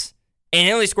 points, and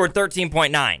he only scored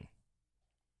 13.9.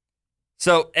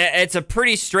 So it's a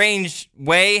pretty strange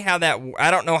way how that,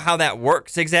 I don't know how that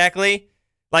works exactly.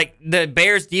 Like, the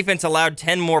Bears defense allowed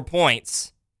 10 more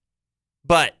points,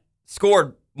 but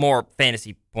scored more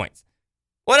fantasy points.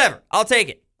 Whatever, I'll take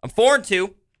it. I'm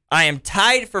 4-2. I am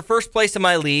tied for first place in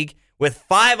my league with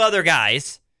 5 other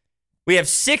guys. We have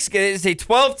 6, it's a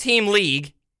 12-team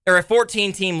league, or a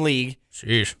 14-team league.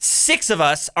 Sheesh. 6 of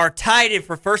us are tied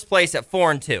for first place at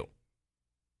 4-2.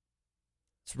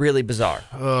 It's really bizarre.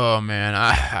 Oh, man.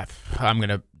 I'm going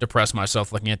to depress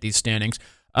myself looking at these standings.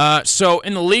 So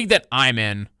in the league that I'm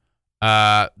in,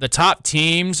 the top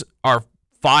teams are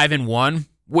 5-1.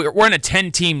 We're in a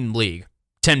 10-team league,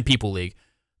 10-people league.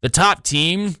 The top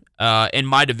team in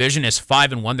my division is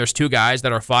 5-1. There's 2 guys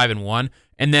that are 5-1,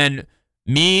 and then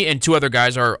me and 2 other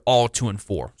guys are all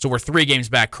 2-4. So we're 3 games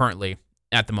back currently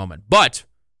at the moment. But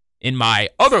in my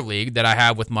other league that I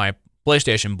have with my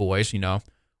PlayStation boys, we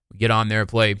get on there,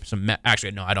 play some.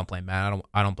 Actually, no, I don't play Madden.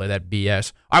 I don't play that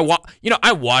BS. I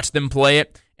watch them play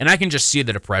it, and I can just see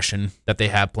the depression that they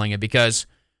have playing it because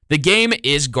the game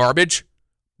is garbage,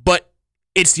 but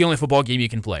it's the only football game you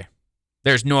can play.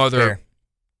 There's no other,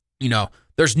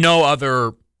 there's no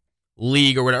other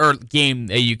league or whatever or game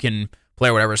that you can play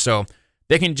or whatever. So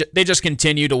they just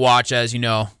continue to watch as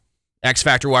X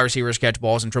Factor wide receivers catch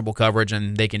balls in triple coverage,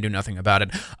 and they can do nothing about it.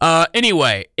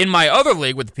 Anyway, in my other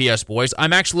league with the PS Boys,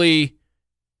 I'm actually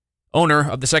owner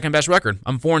of the second best record.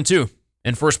 I'm 4-2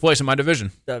 in first place in my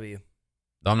division. W.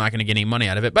 I'm not going to get any money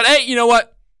out of it. But hey, you know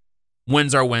what?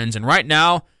 Wins are wins. And right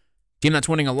now, team that's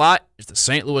winning a lot is the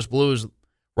St. Louis Blues.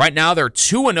 Right now, they're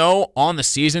 2-0 on the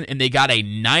season, and they got a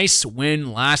nice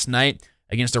win last night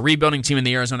against a rebuilding team in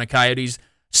the Arizona Coyotes.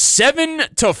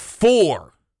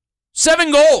 7-4.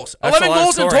 7 goals. That's 11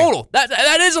 goals in total.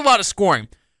 That is a lot of scoring.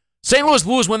 St. Louis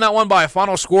Blues win that one by a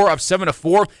final score of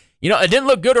 7-4. It didn't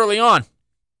look good early on.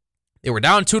 They were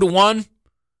down 2-1.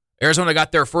 Arizona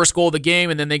got their first goal of the game,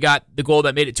 and then they got the goal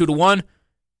that made it 2-1.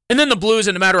 And then the Blues,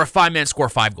 in a matter of 5 minutes, score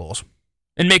 5 goals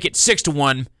and make it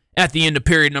 6-1 at the end of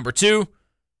period number 2.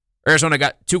 Arizona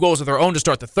got 2 goals of their own to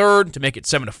start the third to make it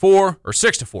 7-4, or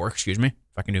 6-4, excuse me,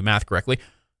 if I can do math correctly.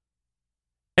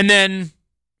 And then,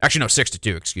 actually, no,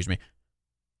 6-2, excuse me.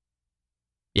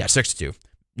 Yeah, 6-2.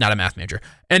 Not a math major.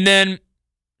 And then,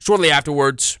 shortly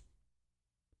afterwards,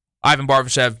 Ivan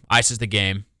Barbashev ices the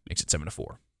game, makes it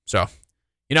 7-4. So,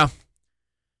 the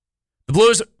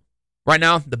Blues, right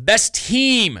now, the best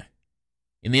team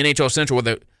in the NHL Central with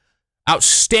an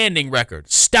outstanding record,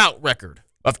 stout record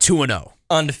of 2-0.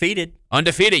 Undefeated.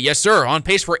 Undefeated, yes, sir. On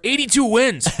pace for 82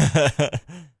 wins.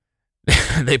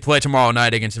 They play tomorrow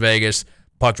night against Vegas.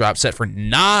 Puck drop set for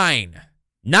 9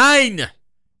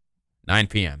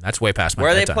 p.m. That's way past my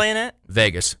Where are they bedtime. playing at?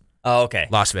 Vegas. Oh, okay.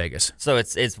 Las Vegas. So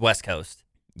it's West Coast.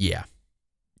 Yeah.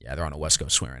 Yeah, they're on a West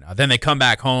Coast swing right now. Then they come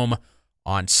back home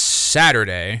on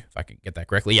Saturday, if I can get that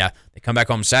correctly. Yeah, they come back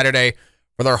home Saturday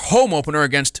for their home opener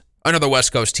against another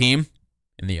West Coast team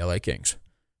in the LA Kings,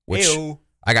 which Ew.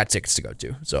 I got tickets to go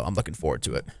to, so I'm looking forward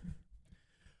to it.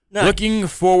 Nice. Looking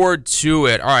forward to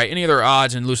it. All right, any other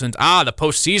odds and loose ends? The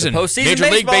postseason. The postseason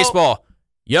Major League baseball. Baseball.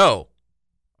 Yo,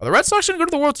 are the Red Sox going to go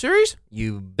to the World Series?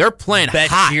 You They're playing bet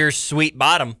hot. your sweet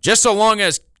bottom. Just so long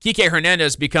as Kike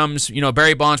Hernandez becomes,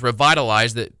 Barry Bonds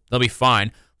revitalized, that they'll be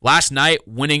fine. Last night,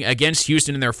 winning against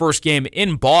Houston in their first game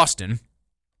in Boston.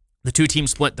 The 2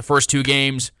 teams split the first 2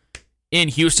 games in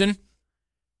Houston.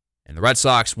 And the Red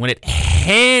Sox win it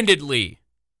handedly.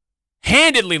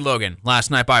 handedly Logan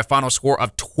last night by a final score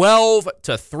of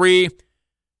 12-3.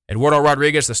 Eduardo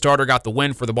Rodriguez, the starter, got the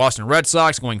win for the Boston Red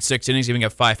Sox, going 6 innings, giving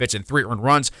up 5 hits and 3 earned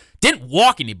runs. Didn't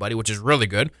walk anybody, which is really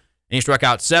good. And he struck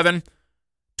out 7.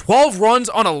 12 runs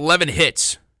on 11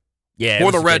 hits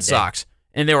for the Red Sox.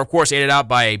 And they were, of course, aided out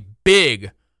by a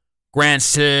big grand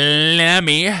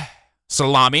salami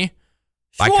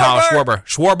by Kyle Schwarber.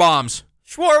 Schwarbombs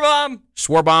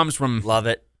from... Love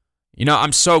it. You know,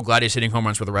 I'm so glad he's hitting home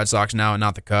runs for the Red Sox now and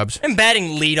not the Cubs. And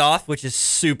batting leadoff, which is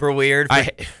super weird.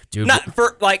 Dude. Not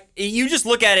for, like, you just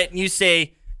look at it and you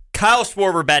say, Kyle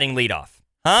Schwarber batting leadoff.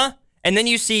 Huh? And then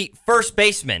you see first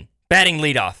baseman batting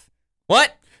leadoff.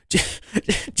 What?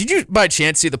 Did you, by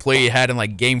chance, see the play he had in,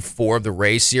 like, Game 4 of the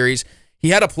Rays series? He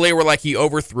had a play where, like, he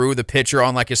overthrew the pitcher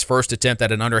on, like, his first attempt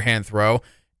at an underhand throw.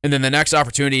 And then the next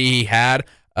opportunity he had,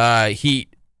 he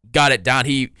got it down.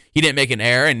 He didn't make an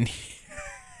error, and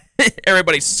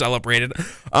everybody celebrated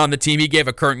on the team. He gave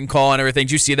a curtain call and everything.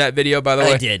 Did you see that video, by the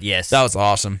way? I did, yes. That was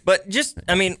awesome. But just,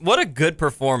 I mean, what a good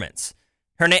performance.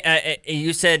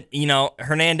 You said, you know,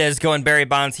 Hernandez going Barry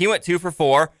Bonds. He went 2 for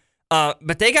 4.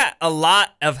 But they got a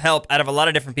lot of help out of a lot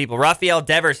of different people. Rafael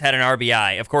Devers had an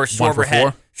RBI. Of course,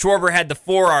 Schwarber had the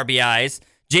 4 RBIs.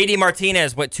 JD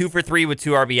Martinez went 2 for 3 with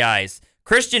 2 RBIs.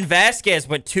 Christian Vasquez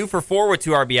went 2 for 4 with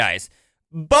 2 RBIs.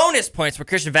 Bonus points for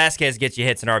Christian Vasquez gets you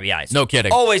hits and RBIs. No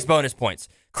kidding. Always bonus points.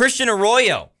 Christian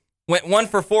Arroyo went 1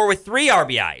 for 4 with 3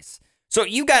 RBIs. So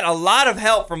you got a lot of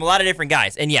help from a lot of different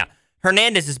guys. And yeah,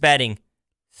 Hernandez is batting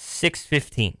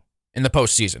 .615 in the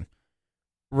postseason.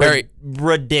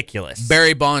 Ridiculous.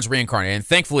 Barry Bonds reincarnated, and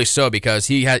thankfully so, because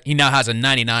he now has a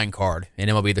 99 card in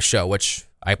MLB The Show, which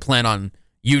I plan on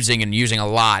using a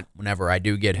lot whenever I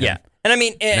do get him. Yeah, and I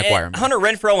mean, Hunter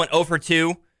Renfroe went 0 for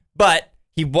 2, but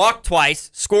he walked twice,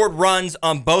 scored runs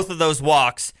on both of those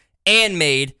walks, and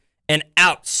made an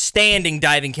outstanding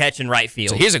diving catch in right field.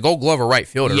 So he's a Gold Glover right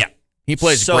fielder. Yeah, he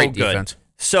plays great defense.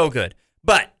 So good.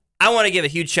 But I want to give a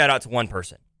huge shout out to one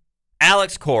person,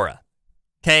 Alex Cora.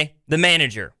 Okay, the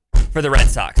manager for the Red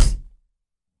Sox.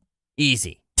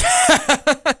 Easy.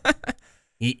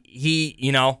 he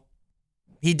you know,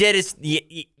 he did his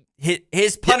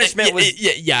punishment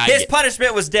his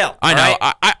punishment was dealt. I know.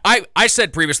 Right? I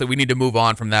said previously we need to move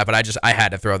on from that, but I had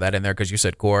to throw that in there because you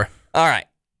said core. All right.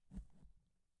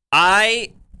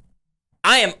 I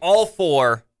am all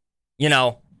for, you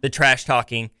know, the trash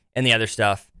talking and the other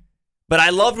stuff. But I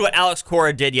loved what Alex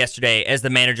Cora did yesterday as the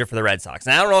manager for the Red Sox.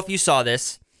 And I don't know if you saw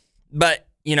this, but,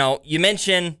 you know, you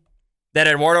mentioned that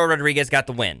Eduardo Rodriguez got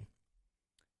the win.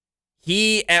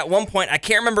 He, at one point, I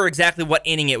can't remember exactly what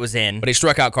inning it was in. But he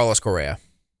struck out Carlos Correa.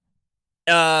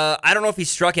 I don't know if he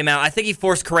struck him out. I think he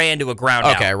forced Correa into a ground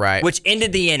out. Okay, right. Which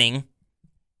ended the inning.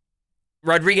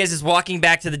 Rodriguez is walking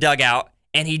back to the dugout,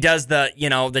 and he does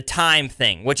the time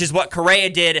thing, which is what Correa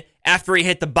did after he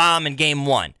hit the bomb in Game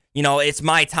 1. You know, it's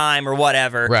my time or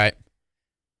whatever. Right.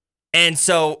 And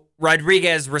so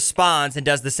Rodriguez responds and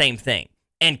does the same thing.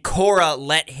 And Cora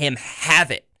let him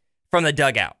have it from the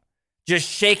dugout. Just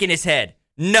shaking his head.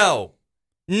 No.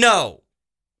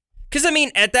 Because, I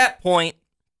mean, at that point,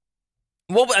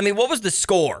 what was the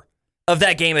score of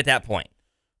that game at that point?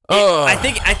 I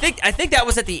think that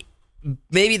was at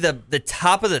maybe the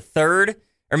top of the third.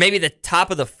 Or maybe the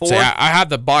top of the fourth. So I have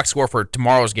the box score for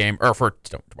today's game.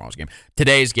 The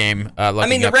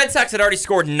Red Sox had already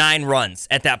scored 9 runs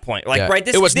at that point.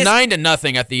 It was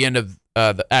 9-0 at the end of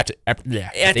at the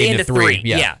end of 3.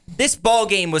 Yeah. This ball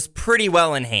game was pretty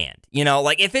well in hand. You know,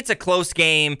 like if it's a close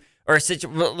game or a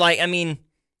situation,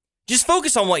 just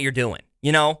focus on what you're doing.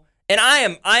 You know, and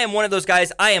I am one of those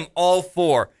guys. I am all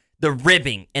for the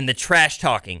ribbing and the trash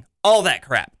talking, all that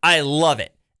crap. I love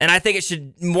it. And I think it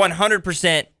should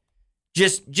 100%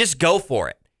 just go for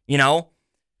it, you know?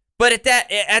 But at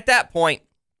that point,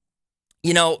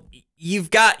 you know,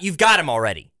 you've got him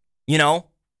already, you know?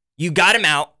 You got him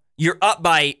out. You're up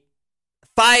by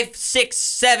 5, 6,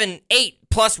 7, 8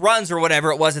 plus runs or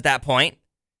whatever it was at that point.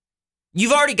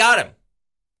 You've already got him.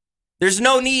 There's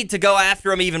no need to go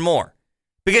after him even more.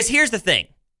 Because here's the thing.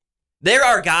 There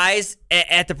are guys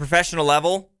at the professional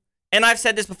level, and I've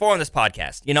said this before on this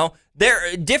podcast, you know,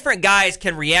 different guys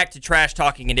can react to trash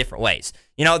talking in different ways.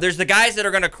 You know, there's the guys that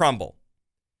are going to crumble.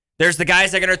 There's the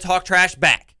guys that are going to talk trash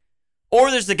back.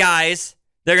 Or there's the guys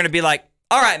that are going to be like,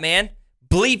 all right, man,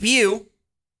 bleep you,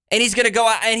 and he's going to go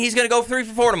out and he's going to go 3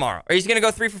 for 4 tomorrow, or he's going to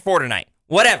go 3 for 4 tonight,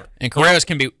 whatever. And Correa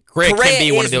can be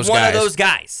one of those guys. One of those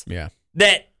guys. Yeah.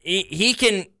 That he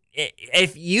can,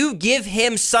 if you give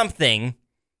him something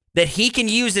that he can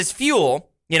use as fuel,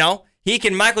 you know, he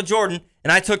can Michael Jordan,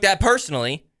 and I took that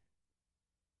personally.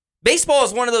 Baseball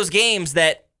is one of those games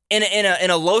that in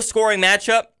a low-scoring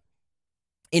matchup,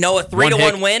 A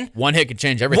 3-1 win. One hit can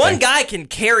change everything. One guy can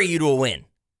carry you to a win.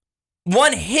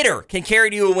 One hitter can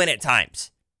carry you to a win at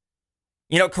times.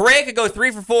 Correa could go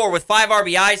 3 for 4 with 5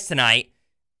 RBIs tonight,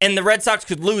 and the Red Sox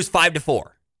could lose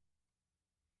 5-4.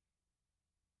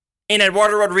 And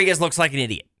Eduardo Rodriguez looks like an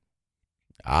idiot.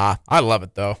 I love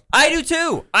it, though. I do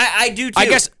too. I do too. I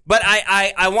guess, but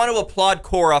I want to applaud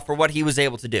Cora for what he was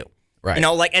able to do. Right.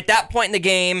 At that point in the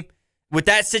game, with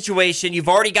that situation, you've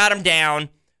already got them down.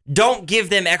 Don't give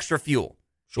them extra fuel.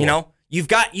 Sure. You've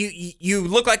got you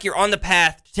look like you're on the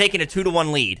path to taking a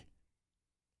 2-1 lead.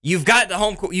 You've got the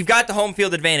home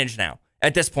field advantage now.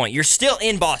 At this point, you're still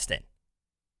in Boston.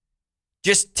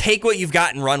 Just take what you've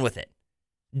got and run with it.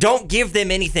 Don't give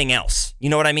them anything else. You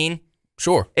know what I mean?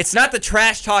 Sure. It's not the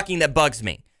trash talking that bugs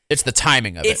me. It's the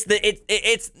timing of it.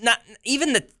 It's not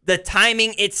even the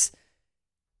timing. It's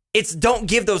don't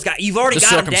give those guys. You've already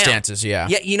got them down. The circumstances, yeah.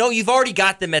 Yeah, you've already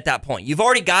got them at that point. You've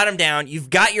already got them down. You've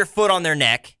got your foot on their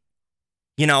neck.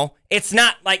 It's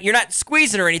not like you're not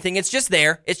squeezing or anything. It's just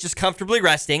there. It's just comfortably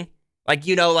resting.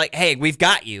 Hey, we've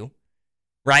got you,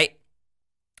 right?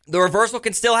 The reversal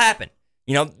can still happen.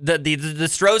 The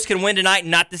Stros can win tonight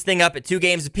and knot this thing up at 2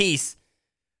 games apiece.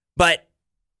 But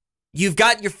you've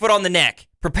got your foot on the neck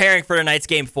preparing for tonight's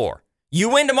game 4. You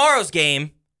win tomorrow's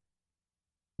game,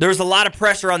 there's a lot of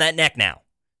pressure on that neck now.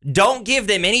 Don't give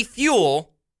them any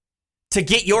fuel to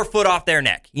get your foot off their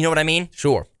neck. You know what I mean?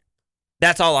 Sure.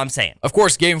 That's all I'm saying. Of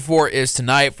course, game 4 is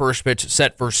tonight. First pitch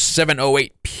set for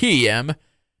 7:08 p.m.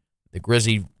 The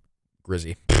grizzled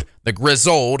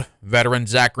veteran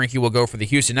Zach Greinke will go for the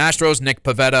Houston Astros. Nick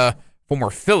Pivetta, former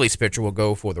Phillies pitcher, will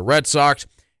go for the Red Sox.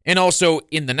 And also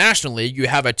in the National League, you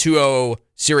have a 2-0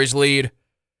 series lead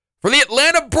for the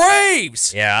Atlanta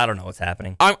Braves. Yeah, I don't know what's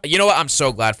happening. You know what? I'm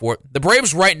so glad for it. The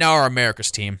Braves right now are America's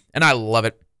team, and I love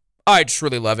it. I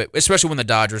truly love it, especially when the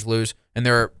Dodgers lose, and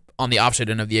they're on the opposite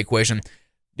end of the equation.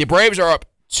 The Braves are up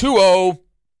 2-0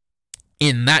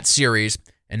 in that series,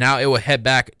 and now it will head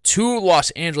back to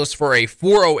Los Angeles for a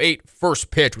 4:08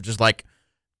 first pitch, which is like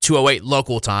 2:08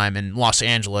 local time in Los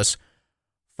Angeles.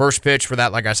 First pitch for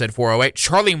that, like I said, 4:08.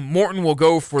 Charlie Morton will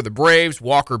go for the Braves,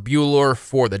 Walker Buehler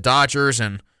for the Dodgers,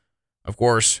 and, of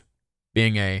course,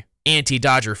 being a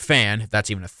anti-Dodger fan, if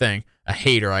that's even a thing, a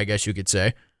hater, I guess you could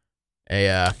say,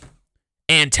 a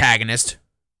antagonist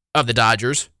of the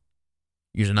Dodgers.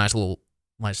 Use a nice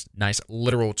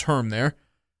literal term there.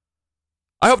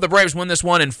 I hope the Braves win this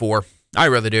one in 4. I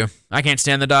really do. I can't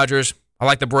stand the Dodgers. I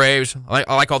like the Braves.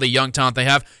 I like all the young talent they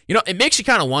have. It makes you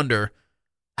kind of wonder,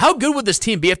 how good would this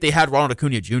team be if they had Ronald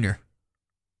Acuna Jr.?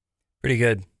 Pretty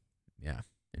good. Yeah,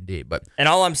 indeed. And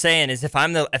all I'm saying is, if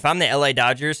I'm the LA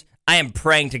Dodgers, I am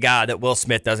praying to God that Will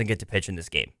Smith doesn't get to pitch in this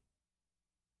game.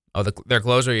 Oh, their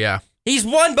closer, yeah. He's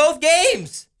won both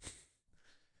games.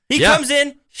 He comes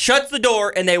in, shuts the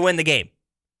door, and they win the game.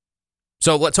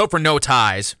 So let's hope for no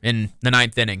ties in the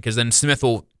 9th inning, because then Smith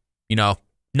will,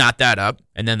 knot that up,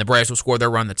 and then the Braves will score their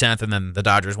run in the 10th, and then the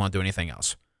Dodgers won't do anything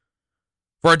else.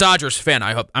 For a Dodgers fan,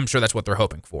 I'm sure that's what they're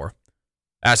hoping for.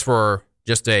 As for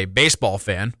just a baseball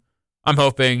fan, I'm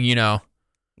hoping,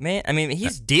 Man, I mean,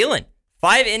 he's dealing.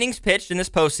 5 innings pitched in this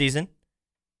postseason.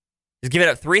 He's given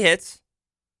up 3 hits,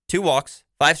 2 walks,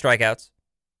 5 strikeouts,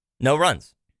 no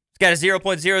runs. He's got a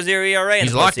 0.00 ERA in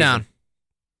He's the locked postseason. down.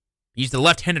 He's the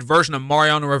left-handed version of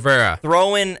Mariano Rivera.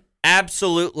 Throwing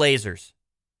absolute lasers.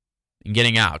 And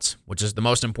getting outs, which is the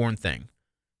most important thing.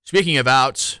 Speaking of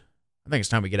outs, I think it's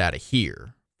time we get out of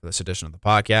here for this edition of the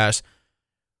podcast.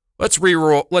 Let's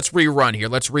rerun here.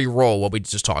 Let's re-roll what we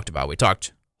just talked about. We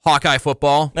talked Hawkeye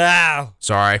football. Ow.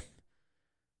 Sorry.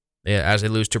 Yeah, as they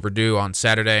lose to Purdue on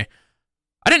Saturday.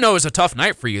 I didn't know it was a tough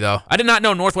night for you, though. I did not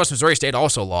know Northwest Missouri State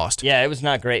also lost. Yeah, it was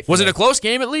not great. Was it a close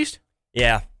game at least?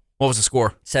 Yeah. What was the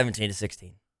score?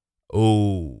 17-16.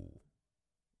 Oh.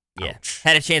 Yeah. Ouch.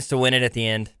 Had a chance to win it at the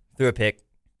end. Threw a pick.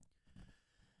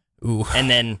 Ooh. And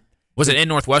then... Was it in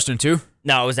Northwestern, too?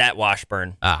 No, it was at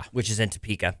Washburn, which is in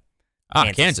Topeka.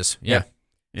 Kansas. Yeah.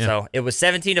 Yeah. So it was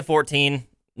 17-14,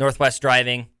 Northwest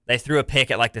driving. They threw a pick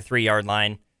at like the 3-yard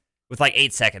line with like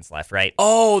 8 seconds left, right?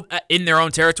 Oh, in their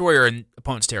own territory or in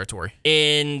opponent's territory?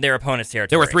 In their opponent's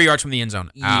territory. They were 3 yards from the end zone.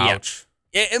 Ouch.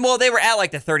 Well, they were at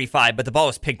like the 35, but the ball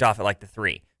was picked off at like the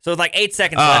 3. So with like 8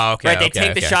 seconds left, right? They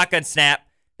take the shotgun snap.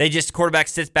 They just, quarterback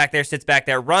sits back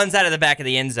there, runs out of the back of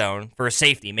the end zone for a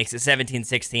safety, makes it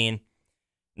 17-16.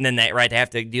 And then they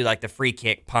have to do like the free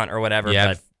kick, punt, or whatever. Yeah,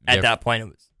 but at that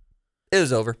point, it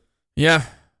was over. Yeah.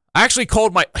 I actually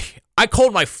called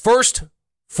my first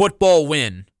football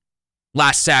win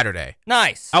last Saturday.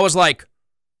 Nice. I was like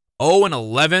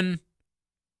 0-11.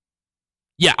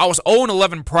 Yeah, I was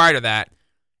 0-11 prior to that,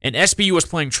 and SBU was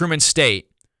playing Truman State.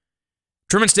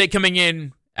 Truman State coming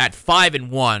in at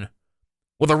 5-1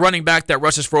 with a running back that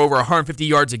rushes for over 150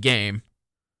 yards a game.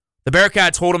 The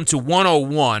Bearcats hold them to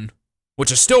 101, which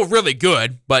is still really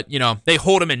good, but, they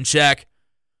hold them in check.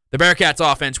 The Bearcats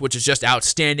offense, which is just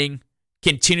outstanding,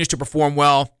 continues to perform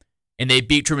well, and they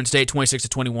beat Truman State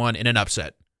 26-21 in an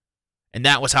upset. And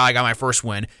that was how I got my first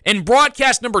win. And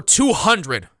broadcast number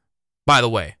 200, by the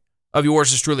way, of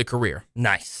yours is truly career.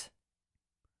 Nice.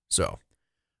 So,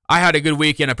 I had a good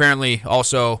weekend. Apparently,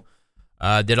 also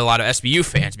did a lot of SBU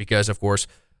fans because, of course,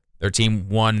 their team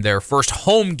won their first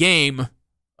home game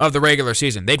of the regular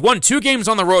season. They'd won 2 games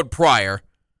on the road prior.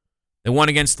 They won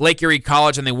against Lake Erie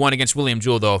College and they won against William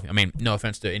Jewell, though. I mean, no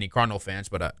offense to any Cardinal fans,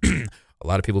 but a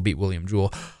lot of people beat William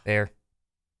Jewell. There.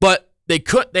 But they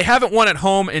haven't won at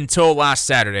home until last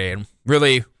Saturday, and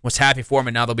really was happy for them,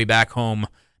 and now they'll be back home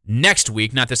next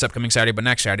week, not this upcoming Saturday, but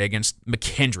next Saturday against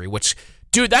McKendree, which,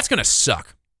 dude, that's going to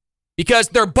suck. Because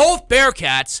they're both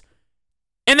Bearcats,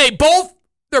 and both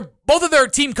of their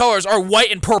team colors are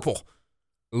white and purple.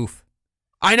 Oof.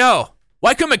 I know.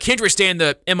 Why couldn't McKendree stay in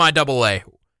the MIAA?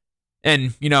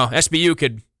 And, SBU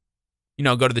could,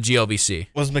 go to the GLVC.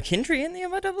 Was McKendree in the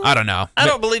MIAA? I don't know. I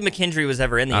don't believe McKendree was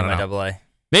ever in the MIAA.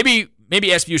 Maybe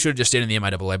SBU should have just stayed in the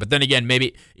MIAA, but then again,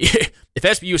 maybe if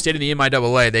SBU stayed in the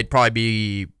MIAA, they'd probably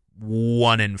be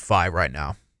 1-5 right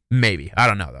now. Maybe. I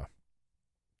don't know, though.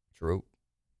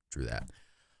 True that.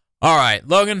 All right,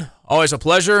 Logan, always a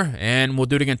pleasure, and we'll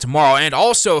do it again tomorrow. And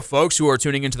also, folks who are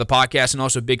tuning into the podcast and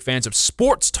also big fans of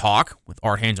Sports Talk with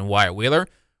Art Haynes and Wyatt Wheeler,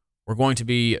 we're going to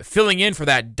be filling in for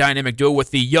that dynamic duo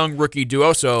with the young rookie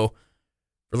duo, so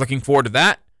we're looking forward to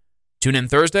that. Tune in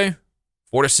Thursday,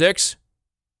 4 to 6,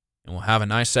 and we'll have a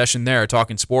nice session there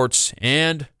talking sports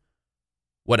and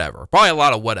whatever. Probably a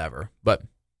lot of whatever, but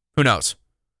who knows?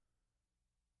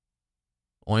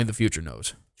 Only the future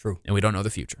knows. True. And we don't know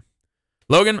the future.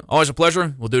 Logan, always a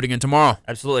pleasure. We'll do it again tomorrow.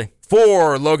 Absolutely.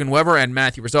 For Logan Weber and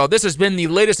Matthew Rizal, this has been the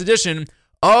latest edition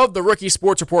of the Rookie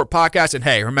Sports Report podcast. And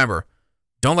hey, remember,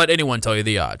 don't let anyone tell you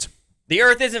the odds. The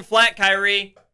earth isn't flat, Kyrie.